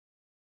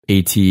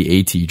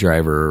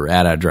driver or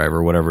AT-AT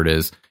driver, whatever it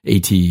is,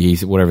 AT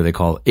whatever they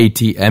call it,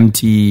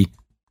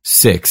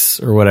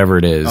 MT6 or whatever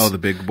it is. Oh, the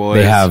big boys.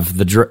 They have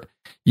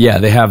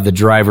they have the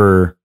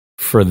driver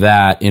for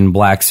that in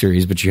Black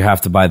Series, but you have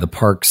to buy the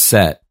park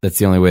set. That's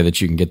the only way that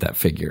you can get that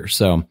figure.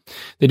 So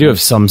they do have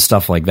some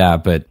stuff like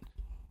that, but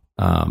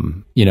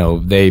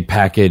They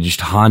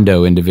packaged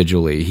Hondo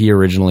individually. He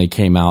originally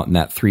came out in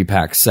that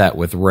 3-pack set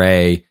with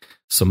Rey,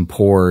 some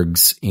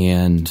Porgs,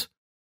 and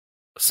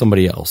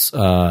somebody else.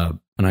 And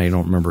I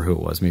don't remember who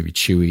it was, maybe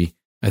Chewie,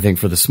 I think,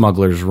 for the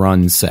Smuggler's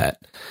Run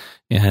set.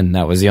 And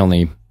that was the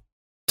only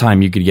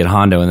time you could get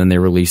Hondo, and then they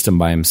released him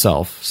by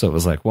himself. So it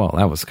was like, well,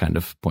 that was kind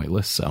of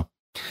pointless. So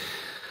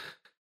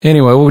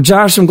anyway, well,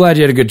 Josh, I'm glad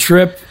you had a good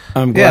trip.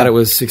 I'm glad it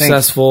was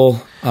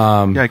successful.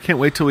 I can't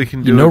wait till we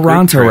can do no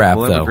Ronto rap,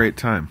 we'll though. have a great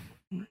time.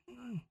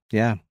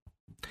 Yeah.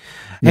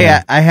 Hey,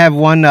 I have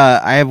one.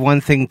 I have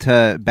one thing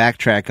to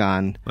backtrack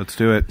on. Let's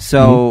do it.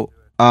 So,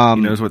 he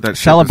knows what that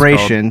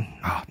Celebration. Ship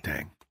is called. Oh,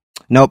 dang.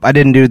 Nope, I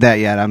didn't do that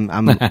yet.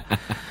 I'm.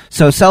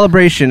 So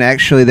Celebration.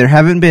 Actually, there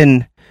haven't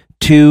been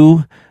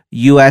 2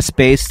 U.S.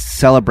 based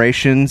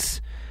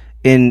celebrations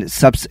in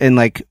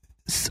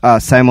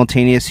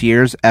simultaneous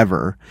years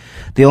ever.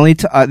 The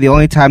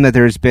only time that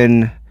there's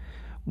been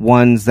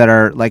ones that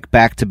are like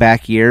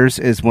back-to-back years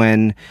is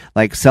when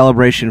like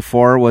Celebration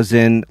 4 was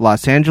in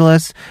Los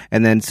Angeles,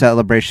 and then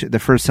the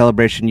first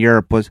Celebration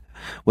Europe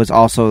was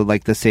also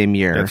like the same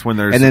year. That's when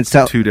there's and then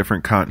 2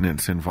 different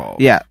continents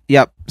involved. Yeah,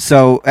 yep.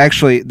 So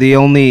actually if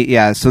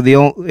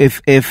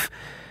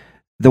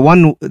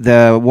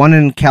the one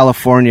in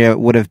California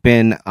would have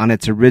been on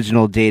its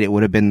original date, it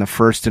would have been the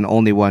first and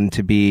only one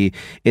to be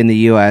in the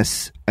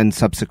U.S. in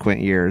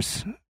subsequent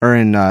years, or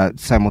in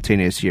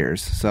simultaneous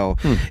years. So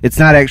it's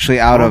not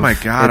actually out of... Oh my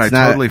God, I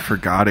totally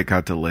forgot it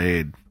got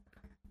delayed.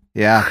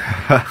 Yeah.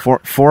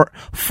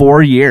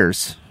 4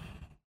 years.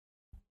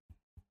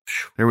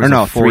 There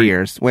was 3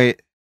 years.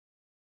 Wait.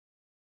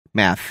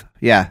 Math.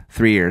 Yeah,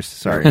 3 years.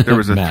 Sorry. There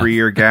was a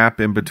 3-year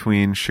gap in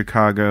between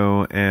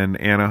Chicago and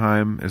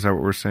Anaheim. Is that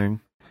what we're saying?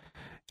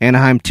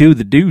 Anaheim 2,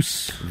 the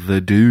Deuce. The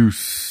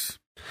Deuce.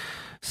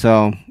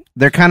 So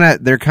they're kind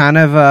of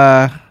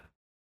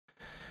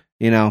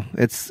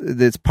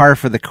it's par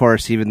for the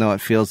course, even though it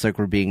feels like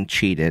we're being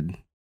cheated.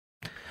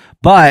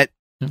 But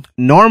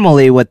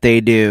normally what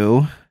they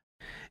do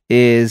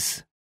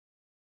is,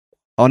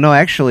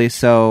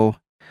 so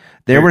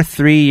there were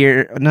 3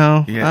 years.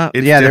 No,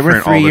 there were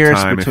 3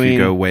 years between. If you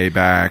go way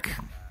back.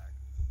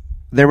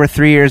 There were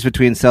 3 years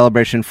between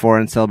Celebration 4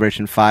 and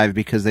Celebration 5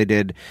 because they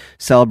did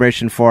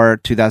Celebration 4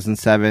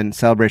 2007,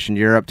 Celebration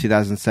Europe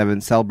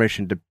 2007,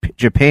 Celebration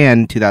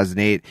Japan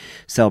 2008,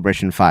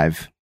 Celebration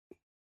 5.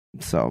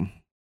 So,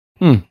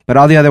 but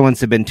all the other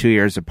ones have been 2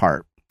 years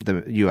apart,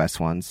 the U.S.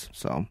 ones.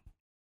 So,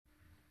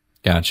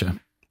 gotcha.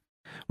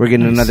 We're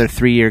getting another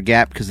 3-year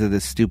gap because of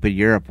this stupid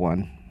Europe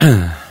one.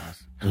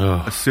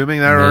 Assuming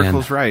that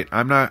article's right,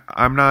 I'm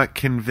not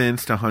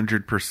convinced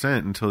 100%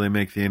 until they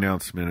make the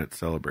announcement at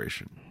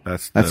Celebration.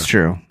 That's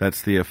true.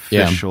 That's the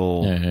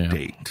official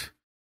date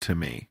to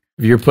me.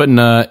 If you're putting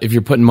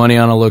money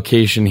on a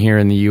location here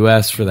in the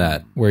U.S. for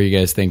that, where are you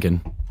guys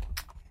thinking?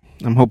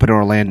 I'm hoping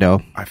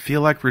Orlando. I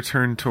feel like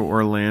Return to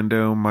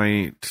Orlando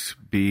might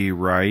be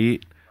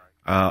right.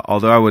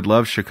 Although I would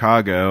love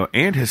Chicago,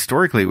 and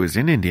historically it was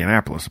in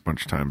Indianapolis a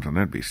bunch of times, and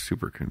that'd be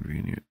super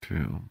convenient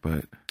too.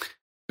 But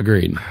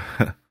agreed.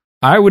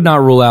 I would not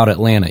rule out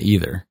Atlanta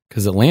either,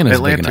 because Atlanta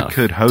big enough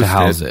could host to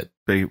house it.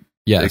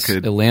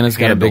 Atlanta's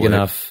got a big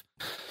enough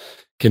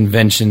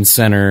convention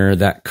center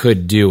that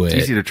could do it.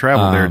 It's easy to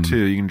travel there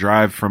too. You can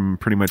drive from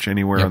pretty much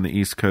anywhere on the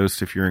East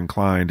Coast if you're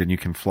inclined, and you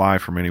can fly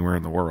from anywhere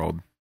in the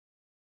world.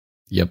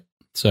 Yep.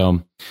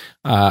 So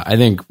I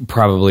think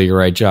probably you're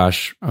right,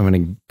 Josh. I'm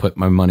going to put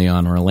my money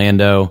on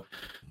Orlando.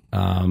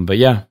 But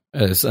yeah,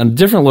 a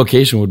different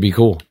location would be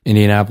cool.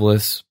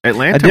 Indianapolis.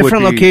 Atlanta. A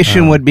different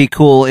location would be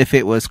cool if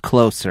it was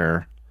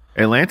closer.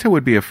 Atlanta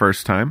would be a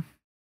first time.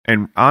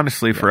 And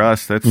honestly, for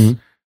us, that's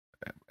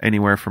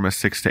anywhere from a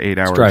 6 to 8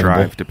 hour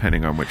drive,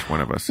 depending on which one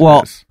of us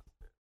it is.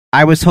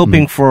 I was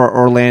hoping for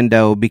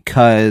Orlando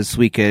because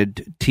we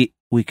could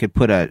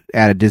add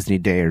a Disney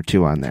day or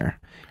two on there.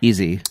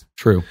 Easy.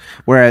 True.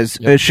 Whereas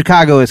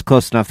Chicago is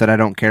close enough that I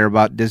don't care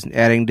about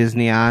adding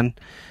Disney on.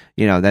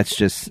 That's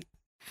just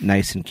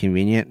nice and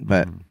convenient,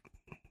 but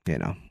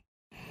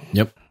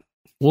Yep.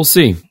 We'll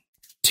see.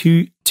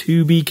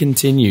 To be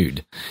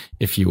continued,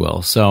 if you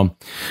will. So,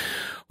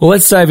 well,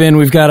 let's dive in.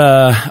 We've got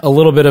a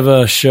little bit of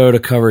a show to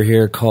cover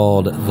here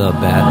called The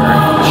Bad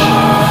Batch.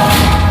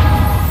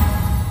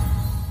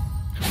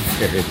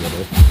 Very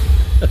little.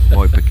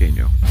 Muy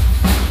pequeño.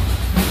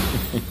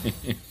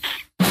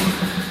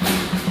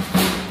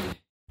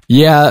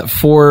 Yeah,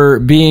 for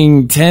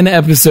being 10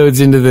 episodes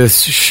into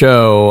this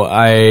show,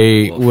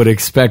 I would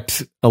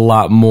expect a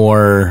lot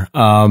more,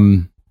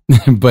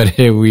 but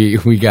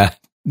we got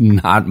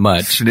not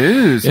much.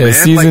 Snooze, man.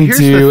 Season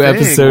 2,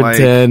 episode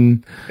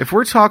 10. If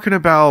we're talking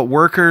about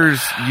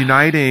workers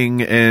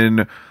uniting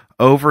and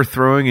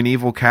overthrowing an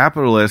evil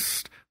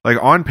capitalist,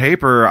 on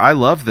paper, I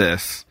love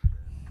this.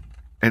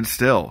 And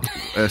still,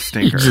 a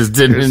stinker. You just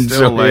didn't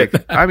enjoy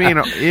it. I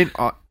mean,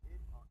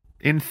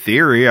 in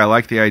theory, I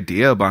like the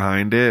idea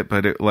behind it,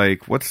 but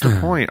what's the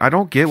point? I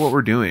don't get what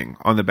we're doing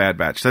on The Bad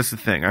Batch. That's the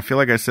thing. I feel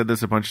like I said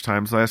this a bunch of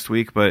times last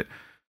week, but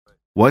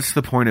what's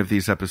the point of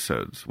these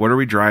episodes? What are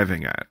we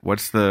driving at?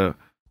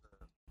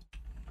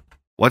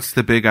 what's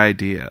the big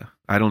idea?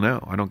 I don't know.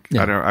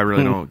 I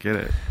really don't get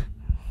it.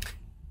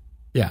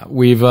 Yeah,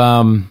 we've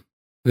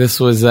this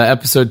was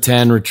episode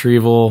 10,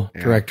 Retrieval.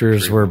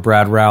 Directors were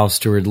Brad Rouse,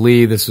 Stuart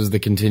Lee. This was the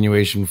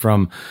continuation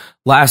from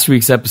last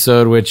week's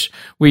episode, which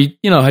we,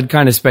 had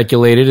kind of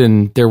speculated,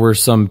 and there were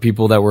some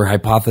people that were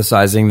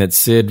hypothesizing that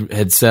Sid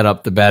had set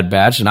up the Bad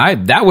Batch,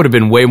 and that would have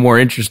been way more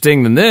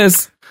interesting than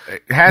this.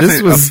 It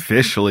hasn't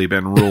officially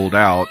been ruled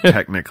out,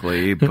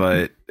 technically,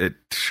 but it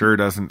sure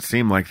doesn't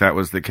seem like that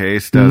was the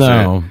case, does it?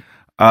 No.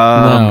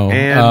 I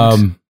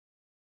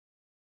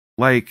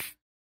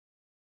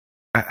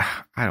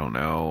don't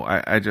know.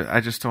 I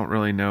just don't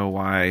really know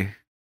why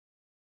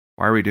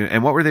are we doing?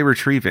 And what were they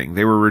retrieving?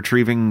 They were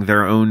retrieving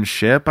their own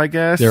ship, I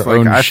guess.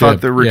 I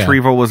thought the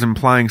retrieval was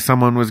implying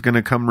someone was going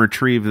to come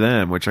retrieve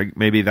them, which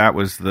maybe that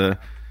was the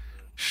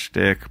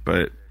shtick.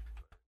 But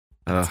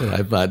that's what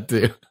I thought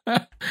too.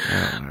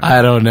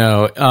 I don't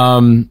know.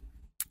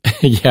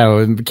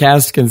 The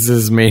cast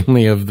consists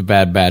mainly of the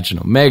Bad Batch and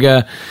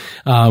Omega.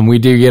 We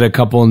do get a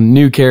couple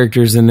new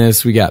characters in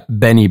this. We got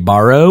Benny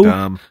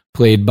Barrow,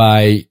 played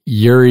by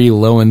Yuri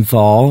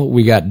Lowenthal.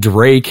 We got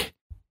Drake.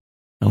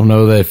 I don't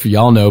know if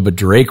y'all know, but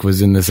Drake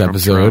was in this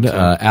episode.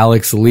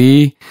 Alex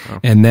Lee,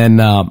 and then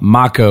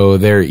Mako,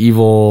 their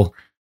evil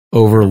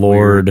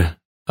overlord,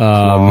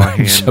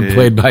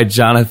 played by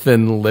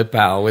Jonathan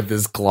Lipow with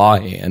his claw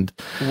hand.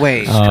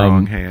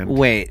 Strong hand.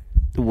 Wait.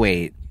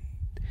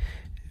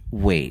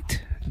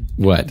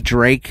 What?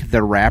 Drake,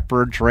 the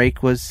rapper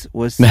Drake was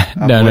no.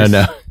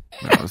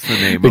 That was the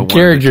name. The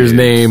character's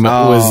name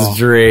was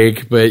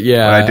Drake, but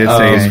yeah. I did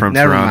say he's from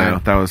Toronto.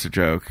 Mind. That was a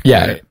joke.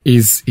 Yeah,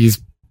 he's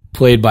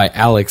played by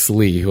Alex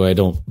Lee, who I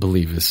don't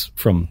believe is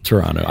from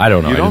Toronto. I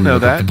don't know. You don't know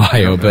that? The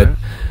bio, but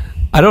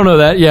I don't know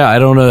that. Yeah, I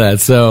don't know that.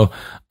 So,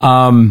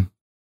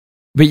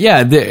 but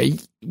yeah,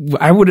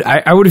 I would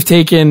have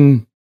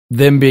taken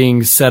them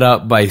being set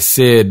up by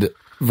Sid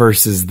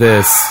versus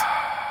this.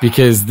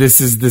 Because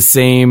this is the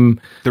same.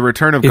 The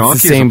return of Gonky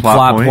is the same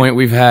plot point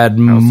we've had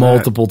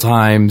multiple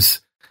times.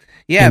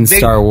 Yeah, in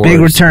Star Wars. Big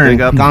return.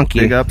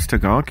 Gonky. Big ups to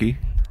Gonky.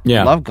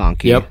 Yeah, love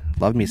Gonky. Yep,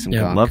 love me some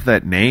Gonky. Love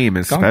that name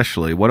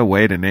especially. What a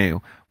way to name.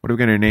 What are we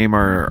going to name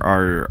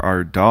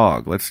our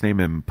dog? Let's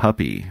name him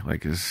Puppy.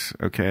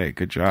 Okay.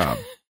 Good job.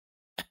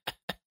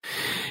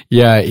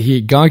 Yeah,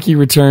 Gonky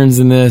returns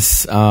in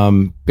this.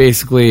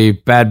 Basically,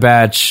 Bad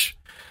Batch.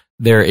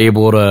 They're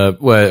able to.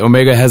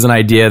 Omega has an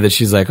idea that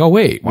she's like, oh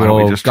wait,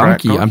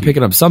 Gonky. I'm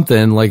picking up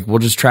something. We'll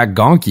just track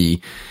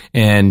Gonky,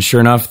 and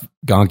sure enough,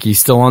 Gonky's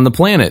still on the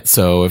planet.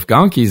 So if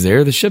Gonky's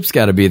there, the ship's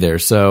got to be there.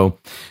 So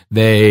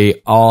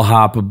they all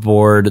hop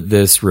aboard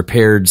this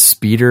repaired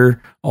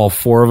speeder. All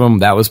four of them.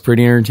 That was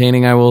pretty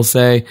entertaining, I will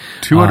say.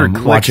 200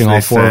 clicks. Watching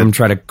all four of them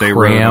try to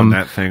cram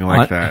that thing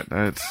like that.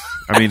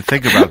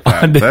 Think about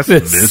that. That's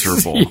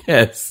miserable.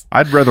 Yes,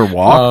 I'd rather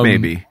walk.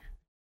 Maybe.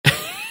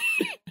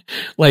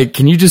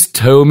 Can you just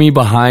tow me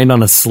behind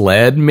on a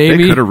sled?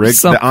 Maybe they could have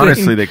rigged.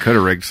 Honestly, they could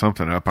have rigged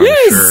something up. I'm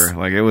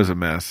sure. It was a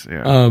mess.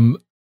 Yeah.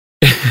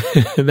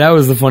 That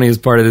was the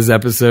funniest part of this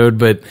episode.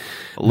 But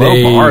a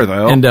low bar,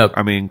 though.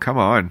 Come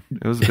on.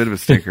 It was a bit of a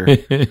stinker.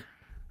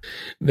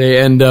 They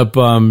end up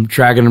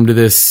tracking them to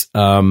this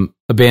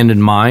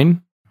abandoned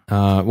mine.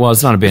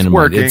 It's not abandoned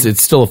mine.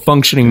 It's still a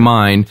functioning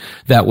mine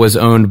that was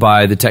owned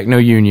by the Techno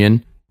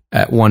Union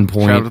at one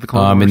point.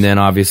 And then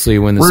obviously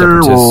when the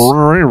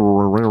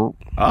Separatists.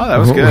 Oh, that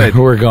was good.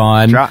 We're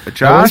gone.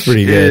 Josh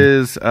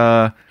is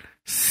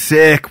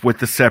sick with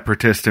the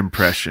Separatist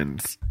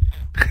impressions.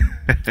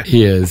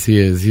 He is.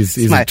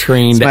 He's a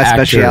trained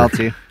actor.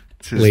 Specialty.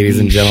 Ladies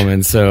and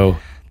gentlemen. So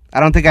I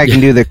don't think I can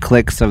do the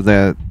clicks of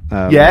the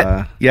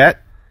yet.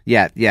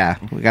 Yeah,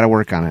 we got to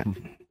work on it.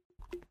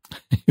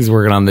 He's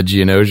working on the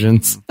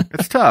Geonosians.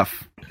 It's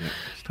tough.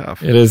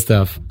 It is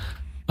tough.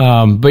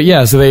 But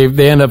yeah, so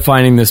they end up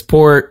finding this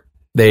port.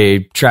 They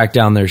track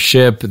down their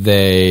ship.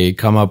 They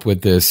come up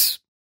with this.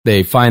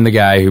 They find the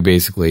guy who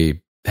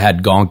basically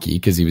had Gonky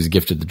because he was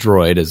gifted the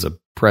droid as a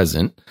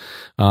present.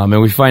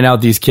 And we find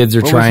out these kids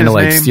are trying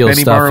to steal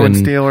Benny stuff Borrow and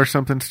steal or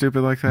something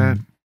stupid like that.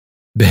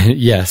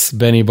 Yes,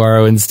 Benny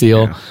Borrow and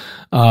steal.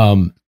 Yeah.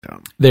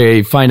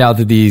 They find out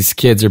that these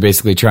kids are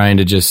basically trying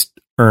to just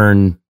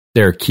earn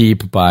their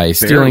keep by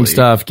stealing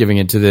stuff, giving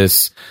it to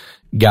this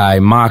guy,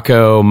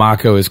 Mako.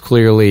 Mako is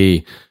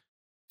clearly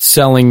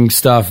selling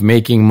stuff,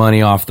 making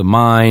money off the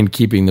mine,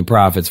 keeping the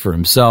profits for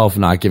himself,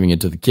 not giving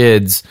it to the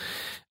kids.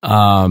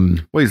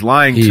 He's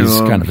lying to him. He's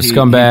kind of a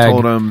scumbag. He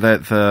told him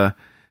that the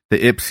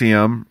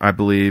Ipsium, I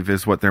believe,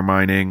 is what they're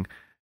mining,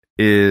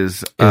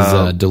 is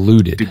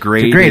diluted,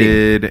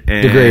 degraded,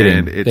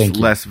 and it's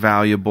less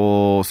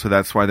valuable, so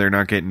that's why they're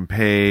not getting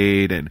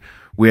paid, and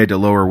we had to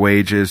lower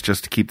wages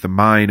just to keep the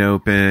mine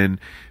open.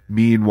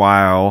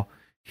 Meanwhile,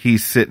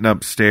 he's sitting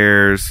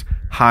upstairs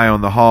high on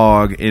the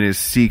hog in his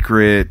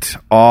secret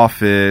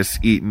office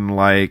eating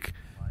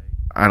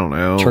I don't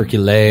know, turkey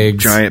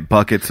legs, giant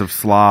buckets of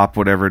slop,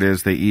 whatever it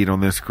is they eat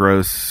on this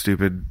gross,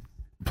 stupid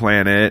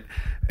planet.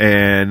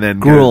 And then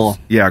gruel.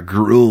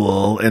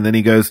 Gruel. And then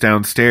he goes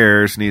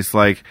downstairs and he's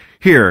like,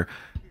 here,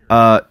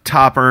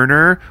 Top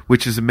Earner,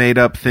 which is a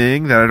made-up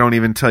thing that I don't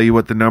even tell you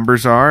what the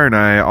numbers are, and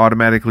I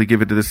automatically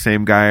give it to the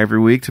same guy every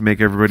week to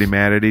make everybody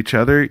mad at each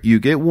other. You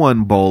get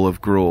 1 bowl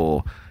of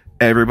gruel.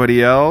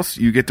 Everybody else,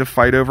 you get to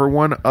fight over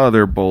 1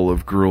 other bowl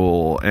of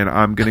gruel, and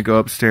I'm going to go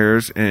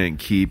upstairs and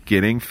keep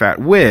getting fat,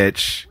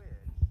 which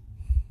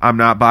I'm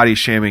not body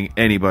shaming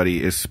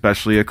anybody,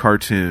 especially a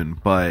cartoon,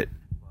 but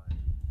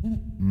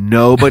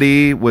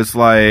nobody was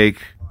like,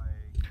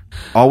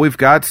 all we've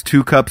got's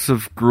 2 cups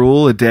of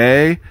gruel a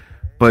day,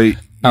 but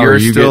you're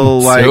still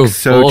like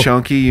so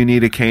chunky you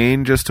need a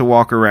cane just to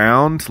walk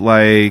around.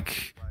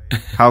 Like,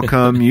 how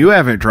come you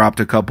haven't dropped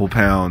a couple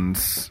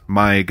pounds,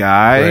 my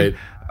guy? Right.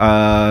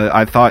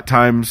 I thought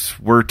times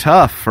were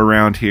tough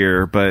around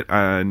here, but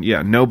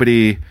yeah,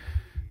 nobody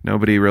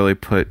really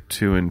put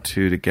 2 and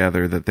 2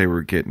 together that they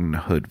were getting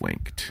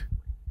hoodwinked.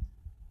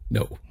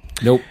 Nope.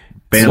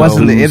 It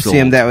wasn't the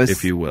Ipsium that was,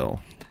 if you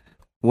will.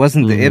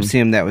 Wasn't the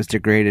Ipsium that was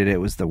degraded?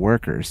 It was the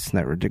workers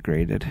that were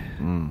degraded.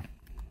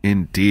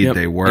 Indeed,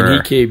 they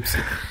were.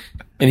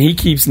 And he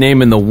keeps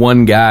naming the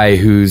one guy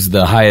who's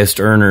the highest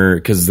earner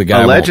because the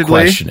guy won't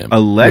question him.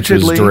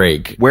 Allegedly, which was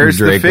Drake. Where's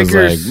Drake the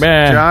figures, was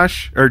like,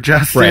 Josh or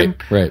Justin?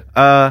 Right.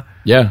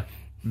 Yeah.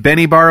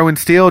 Benny Barrow and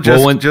Steele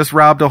just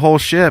robbed a whole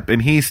ship,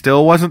 and he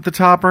still wasn't the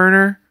top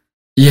earner.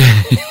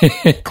 Yeah,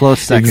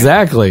 close second.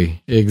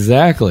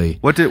 Exactly.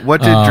 What did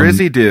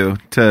Drizzy do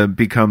to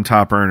become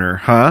top earner?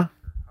 Huh?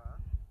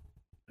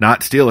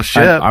 Not steal a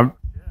ship.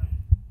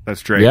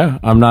 That's Drake. Yeah,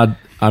 I'm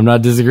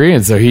not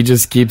disagreeing. So he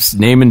just keeps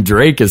naming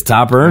Drake as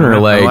top earner.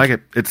 I like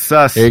it. It's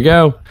sus. There you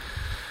go.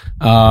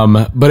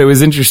 But it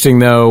was interesting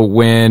though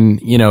when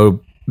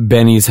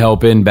Benny's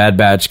helping Bad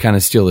Batch kind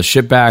of steal the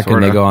ship back,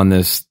 and they go on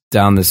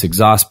down this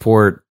exhaust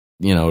port,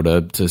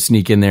 to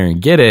sneak in there and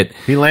get it.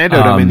 He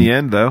landed him in the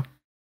end though.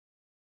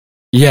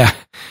 Yeah.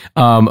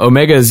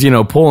 Omega's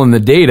pulling the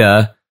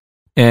data,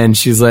 and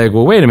she's like,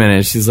 well, wait a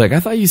minute. She's like, I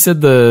thought you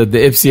said the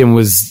Ipsium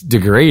was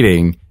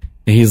degrading.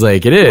 And he's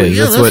like, it is. Well,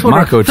 yeah, that's what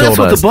Mako told us. That's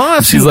what the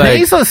boss She's who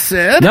pays us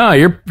said. No,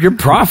 your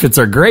profits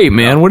are great,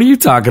 man. What are you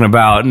talking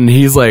about? And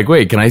he's like,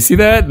 wait, can I see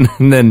that?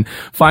 And then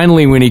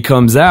finally when he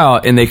comes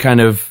out and they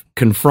kind of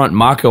confront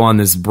Mako on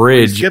this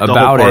bridge about the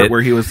whole part it.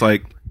 Where he was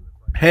like,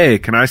 hey,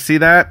 can I see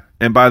that?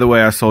 And by the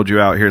way, I sold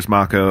you out. Here's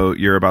Mako.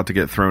 You're about to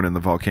get thrown in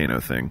the volcano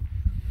thing.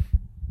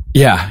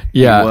 Yeah.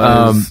 He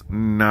was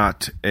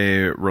not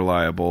a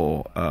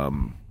reliable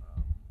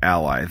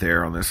ally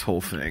there on this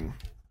whole thing.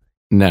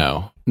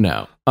 No.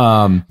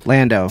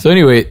 Lando. So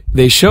anyway,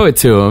 they show it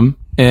to him,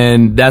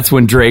 and that's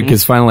when Drake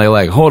is finally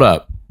like, hold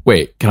up,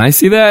 wait, can I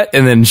see that?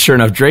 And then sure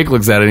enough, Drake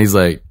looks at it and he's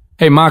like,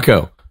 hey,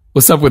 Mako,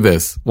 what's up with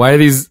this? Why are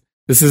this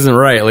isn't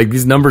right. Like,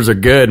 these numbers are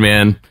good,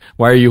 man.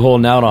 Why are you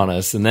holding out on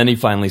us? And then he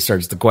finally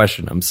starts to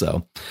question him.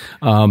 So,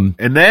 and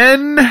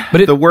then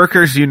the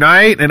workers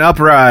unite and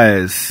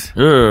uprise.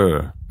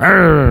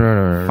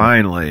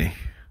 Finally.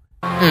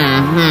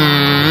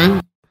 Mm-hmm.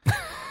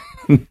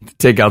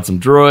 Take out some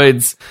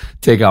droids,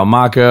 take out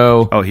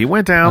Mako. Oh, he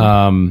went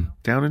down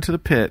into the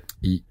pit.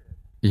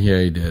 Yeah,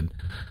 he did.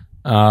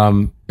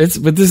 But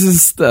this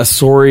is a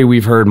story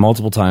we've heard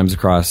multiple times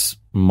across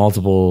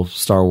multiple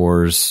Star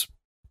Wars.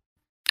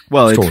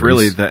 Well, stories, it's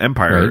really the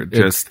Empire. Right?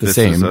 Just this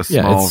is a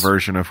small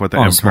version of what the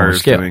Empire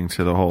is doing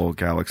to the whole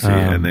galaxy,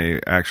 and they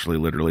actually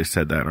literally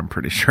said that, I'm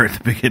pretty sure, at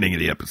the beginning of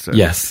the episode.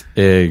 Yes,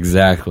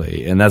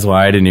 exactly, and that's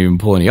why I didn't even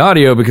pull any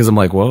audio, because I'm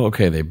like, well,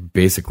 okay, they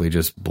basically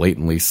just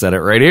blatantly said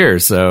it right here,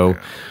 so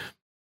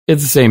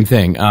it's the same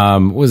thing.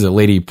 What was it,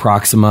 Lady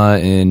Proxima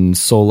in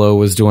Solo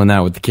was doing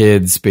that with the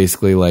kids,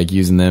 basically like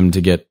using them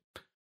to get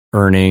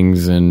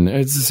earnings, and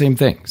it's the same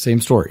thing, same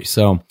story.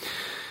 So,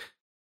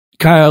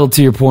 Kyle,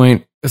 to your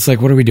point, it's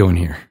like, what are we doing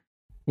here?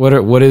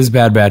 What is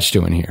Bad Batch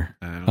doing here?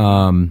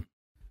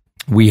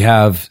 We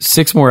have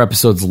 6 more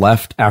episodes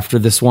left after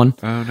this one.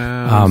 Oh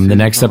no! The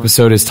next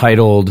episode is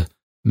titled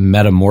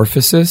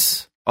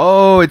Metamorphosis.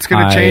 Oh, it's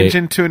going to change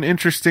into an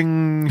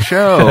interesting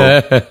show.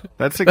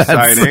 That's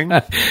exciting.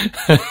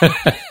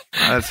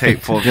 That's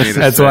hateful.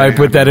 That's why I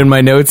put that in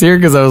my notes here,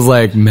 because I was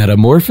like,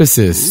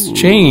 metamorphosis,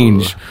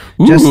 change.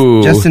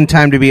 Just in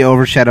time to be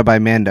overshadowed by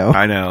Mando.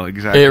 I know,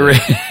 exactly.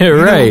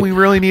 Right. We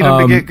really need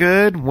them to get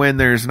good when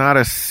there's not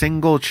a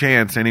single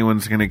chance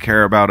anyone's going to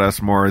care about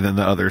us more than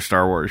the other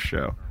Star Wars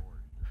show.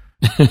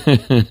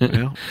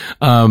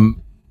 But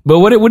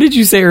what did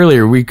you say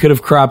earlier? We could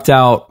have cropped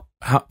out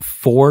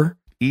 4?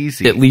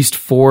 Easy. At least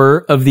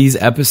 4 of these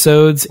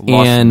episodes,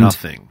 lost and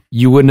nothing.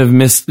 You wouldn't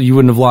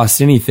have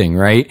lost anything,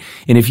 right?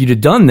 And if you'd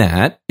have done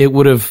that, it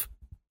would have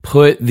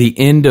put the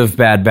end of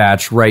Bad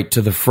Batch right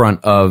to the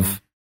front of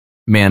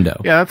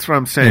Mando. Yeah, that's what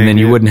I'm saying. And then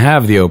you wouldn't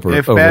have the overlap.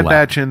 If Bad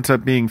Batch ends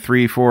up being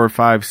 3, 4, or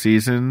 5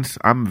 seasons,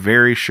 I'm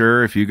very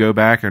sure if you go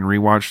back and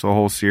rewatch the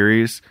whole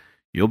series,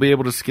 you'll be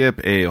able to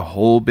skip a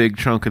whole big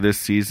chunk of this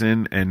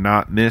season and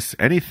not miss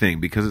anything,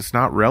 because it's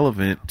not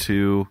relevant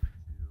to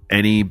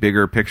any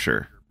bigger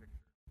picture.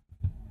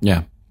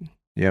 Yeah.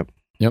 Yep.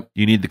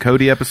 You need the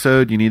Cody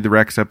episode, you need the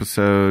Rex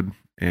episode,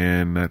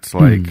 and that's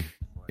like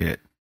it.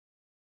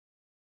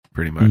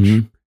 Pretty much.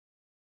 Mm-hmm.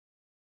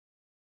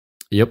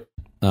 Yep.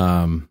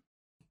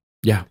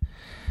 Yeah.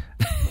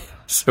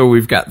 So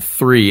we've got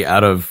 3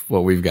 out of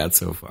what we've got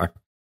so far.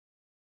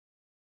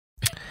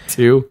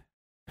 2.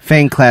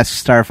 Fang class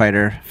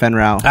starfighter, Fen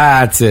Rao.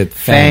 That's it.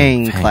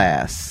 Fang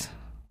class.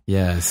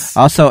 Yes.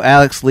 Also,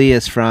 Alex Lee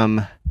is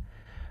from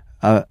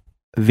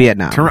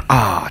Vietnam.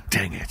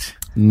 Dang it.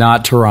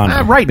 Not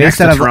Toronto. Right next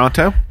to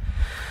Toronto.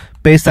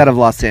 Based out of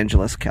Los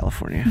Angeles,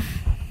 California.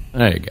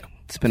 There you go.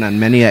 It's been on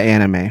many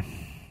anime.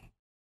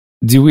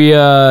 Do we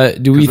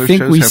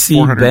think we see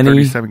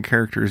 437 Benny?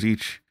 characters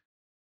each.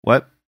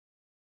 What?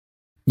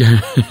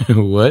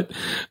 What?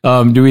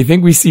 Do we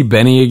think we see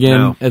Benny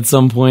again at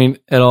some point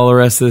at all the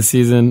rest of the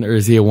season, or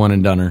is he a one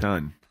and doneer?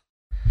 Done.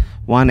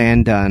 One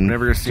and done.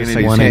 Never seen Just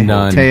any one and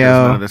done.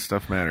 None of this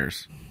stuff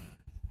matters.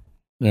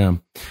 Yeah.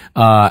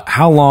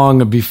 How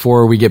long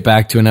before we get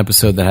back to an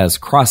episode that has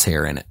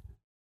Crosshair in it?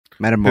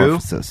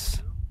 Metamorphosis.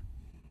 Who?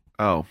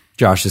 Oh,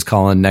 Josh is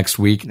calling next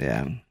week.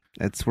 Yeah,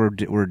 we're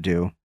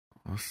due.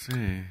 We'll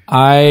see.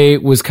 I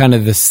was kind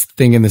of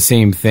thinking the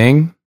same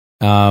thing,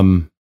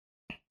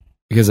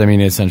 because I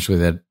mean,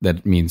 essentially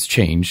that means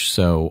change.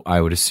 So I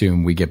would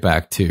assume we get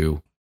back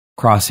to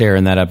Crosshair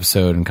in that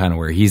episode and kind of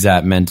where he's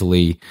at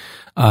mentally.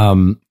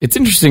 It's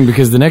interesting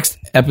because the next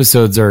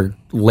episodes are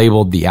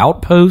labeled The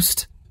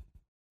Outpost,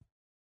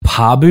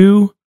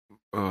 Pabu.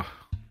 Ugh.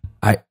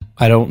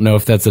 I don't know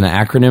if that's an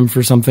acronym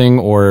for something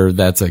or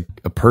that's a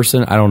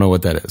person. I don't know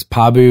what that is.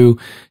 Pabu,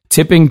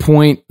 Tipping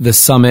Point, The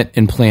Summit,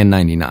 and Plan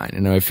 99.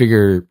 And I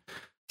figure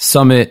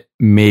Summit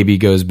maybe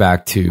goes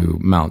back to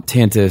Mount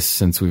Tantus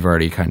since we've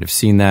already kind of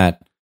seen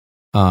that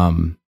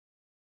in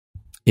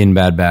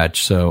Bad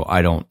Batch. So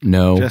I don't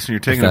know. Justin, you're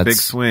taking a big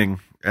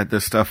swing at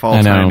this stuff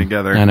all tying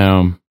together. I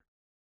know.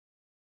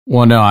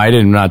 Well, no,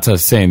 I'm not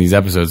saying these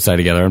episodes tie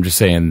together. I'm just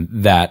saying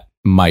that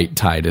might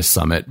tie to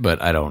Summit,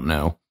 but I don't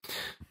know.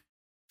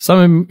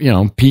 Some,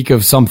 peak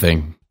of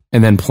something,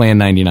 and then Plan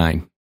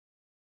 99.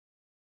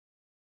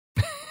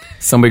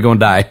 Somebody gonna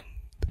die.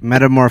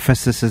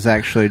 Metamorphosis is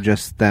actually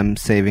just them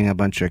saving a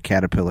bunch of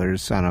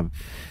caterpillars on a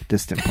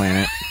distant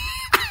planet,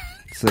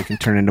 so they can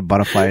turn into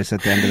butterflies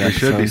at the end of the episode.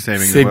 Should be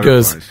saving Sid the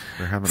goes.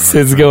 butterflies.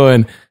 Sid's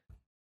going.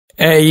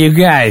 Hey, you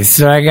guys!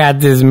 So I got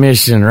this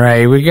mission,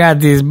 right? We got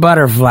these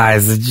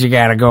butterflies that you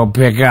gotta go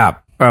pick up.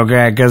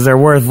 Okay, because they're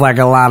worth like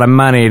a lot of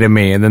money to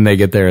me. And then they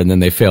get there and then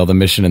they fail the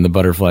mission and the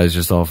butterflies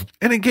just all.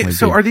 And again, like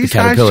so are these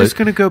guys just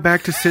going to go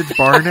back to Sid's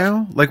bar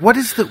now? Like, what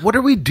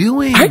are we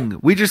doing?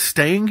 We just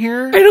staying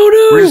here? I don't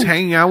know. We're just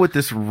hanging out with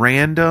this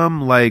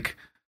random, like,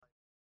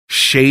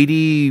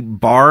 shady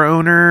bar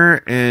owner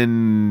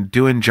and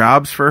doing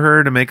jobs for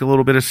her to make a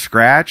little bit of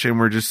scratch, and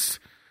we're just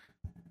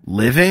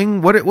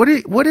living? What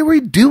are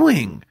we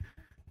doing?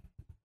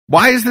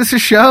 Why is this a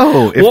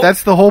show? If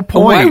that's the whole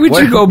point. Why would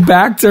you go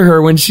back to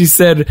her when she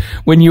said,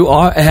 when you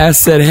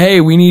said, hey,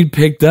 we need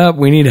picked up,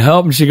 we need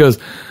help, and she goes,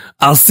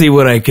 I'll see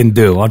what I can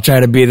do. I'll try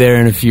to be there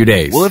in a few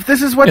days. Well, if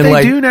this is what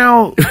they do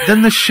now,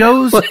 then the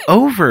show's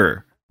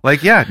over.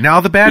 Like, yeah,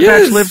 now the Bad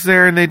Batch lives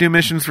there and they do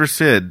missions for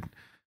Sid.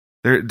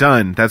 They're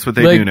done. That's what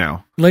they do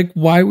now. Like,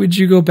 why would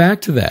you go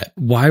back to that?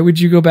 Why would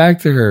you go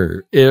back to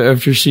her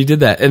after she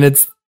did that? And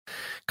it's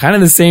kind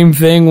of the same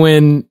thing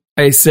when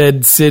I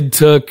said Sid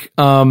took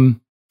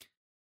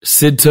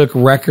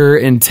Wrecker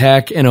and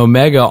Tech and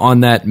Omega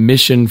on that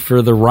mission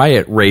for the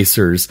riot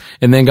racers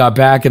and then got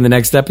back in the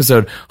next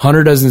episode.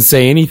 Hunter doesn't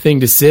say anything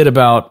to Sid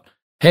about,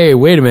 hey,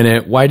 wait a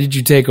minute, why did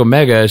you take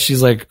Omega?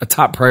 She's like a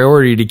top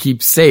priority to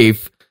keep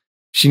safe.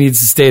 She needs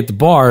to stay at the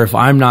bar if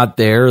I'm not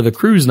there or the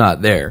crew's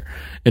not there.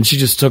 And she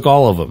just took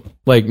all of them.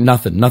 Like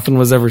nothing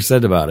was ever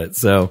said about it.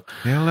 So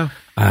I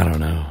don't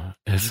know.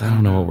 I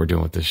don't know what we're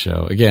doing with this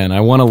show. Again,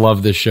 I want to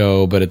love this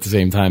show, but at the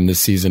same time, this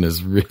season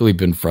has really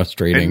been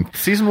frustrating. And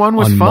season 1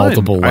 was on fun.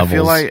 Multiple levels. I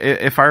feel like,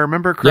 if I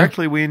remember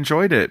correctly, we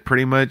enjoyed it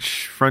pretty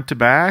much front to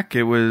back.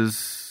 It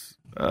was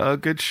a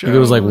good show. There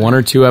was like 1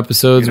 or 2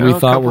 episodes we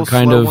thought were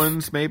kind of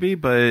ones, maybe,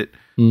 but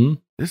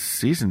this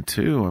season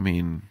 2, I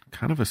mean,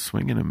 kind of a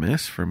swing and a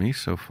miss for me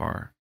so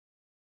far.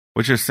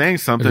 Which is saying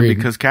something. Agreed.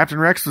 Because Captain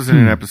Rex was in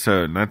an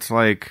episode, and that's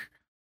like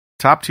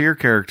top tier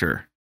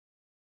character.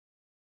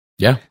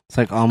 Yeah, it's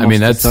like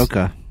almost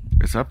Ahsoka.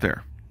 It's up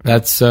there.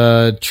 That's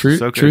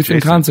Truth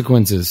and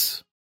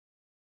Consequences.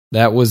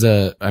 That was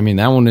that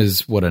one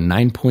is what, a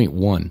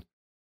 9.1, at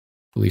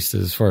least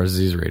as far as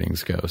these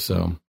ratings go.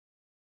 So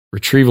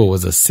Retrieval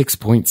was a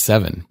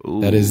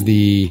 6.7. That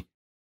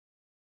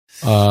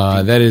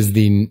is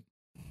the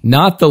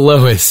not the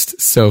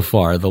lowest so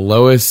far. The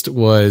lowest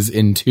was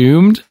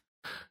Entombed,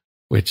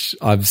 which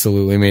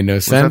absolutely made no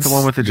sense. Was that the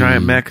one with the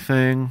giant mech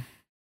thing?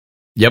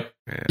 Yep.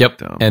 Yep.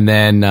 Dumb. And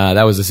then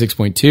that was a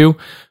 6.2.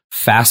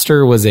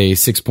 Faster was a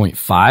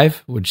 6.5,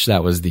 which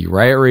that was the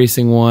riot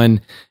racing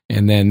one.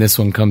 And then this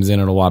one comes in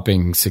at a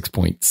whopping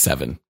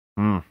 6.7.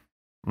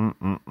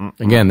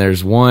 Again,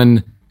 there's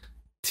 1,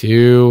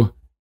 2,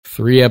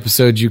 3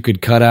 episodes you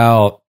could cut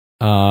out.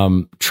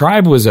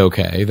 Tribe was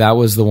okay. That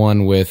was the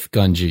one with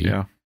Gunji.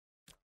 Yeah.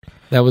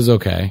 That was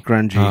okay.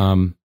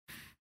 Grungy.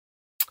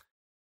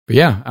 But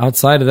yeah,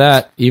 outside of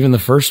that, even the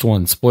first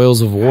one,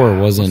 Spoils of War,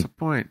 wasn't. What's the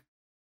point?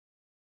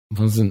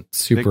 wasn't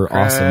super Big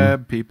crab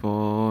awesome.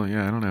 People,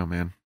 yeah, I don't know,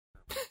 man.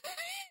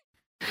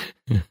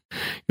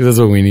 That's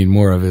what we need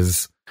more of,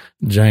 is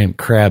giant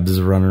crabs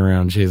running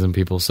around chasing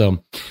people.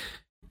 So,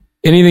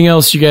 anything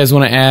else you guys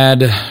want to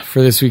add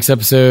for this week's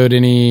episode?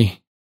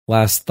 Any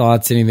last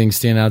thoughts? Anything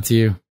stand out to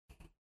you?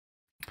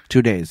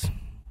 2 days.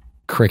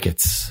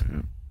 Crickets.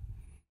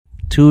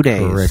 2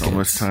 days. It's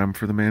almost time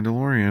for The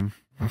Mandalorian.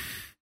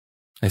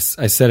 I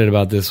said it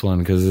about this one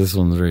because this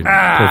one's right. Perfect.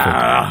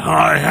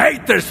 I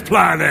hate this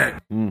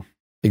planet.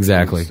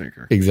 Exactly.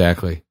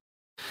 Exactly.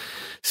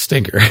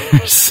 Stinker.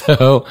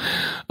 So,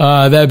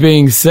 that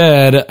being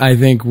said, I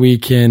think we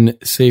can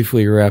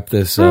safely wrap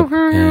this up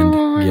and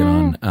get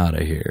on out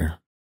of here.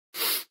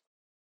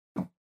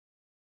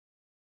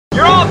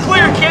 You're all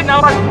clear, kid.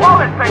 Now let's blow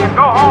this thing and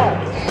go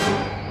home.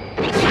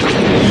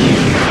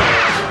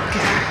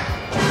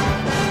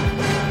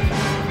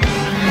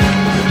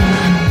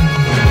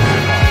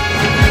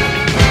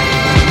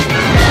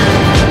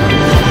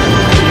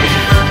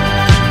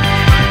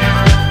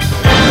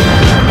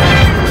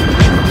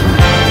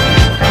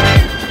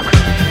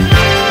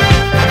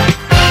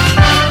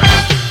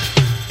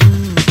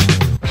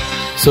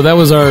 So that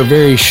was our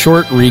very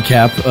short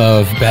recap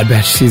of Bad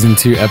Batch Season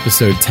 2,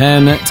 Episode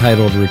 10,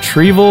 titled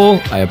Retrieval.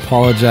 I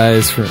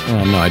apologize for...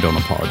 Well, no, I don't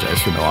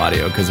apologize for no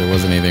audio, because there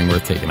wasn't anything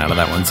worth taking out of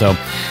that one. So,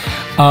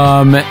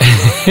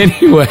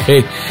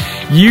 anyway,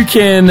 you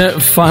can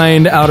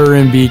find Outer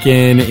Rim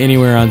Beacon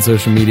anywhere on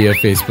social media,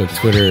 Facebook,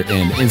 Twitter,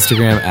 and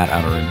Instagram at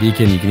Outer Rim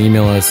Beacon. You can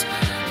email us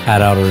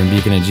at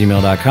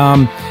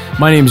outerrimbeacon@gmail.com.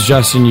 My name's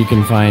Justin. You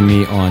can find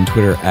me on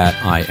Twitter at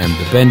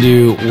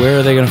IamTheBendu. Where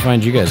are they going to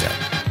find you guys at?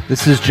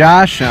 This is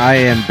Josh. I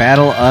am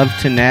Battle of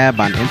Tanab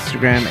on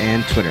Instagram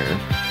and Twitter.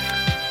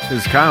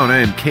 This is Kyle, and I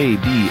am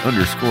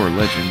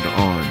KD_legend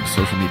on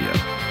social media.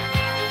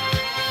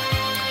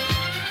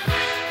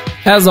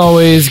 As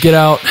always, get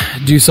out,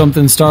 do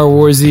something Star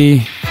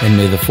Warsy, and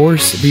may the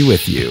Force be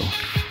with you.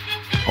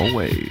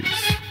 Always.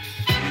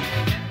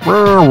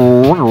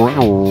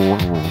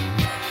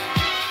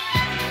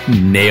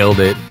 Nailed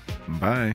it. Bye.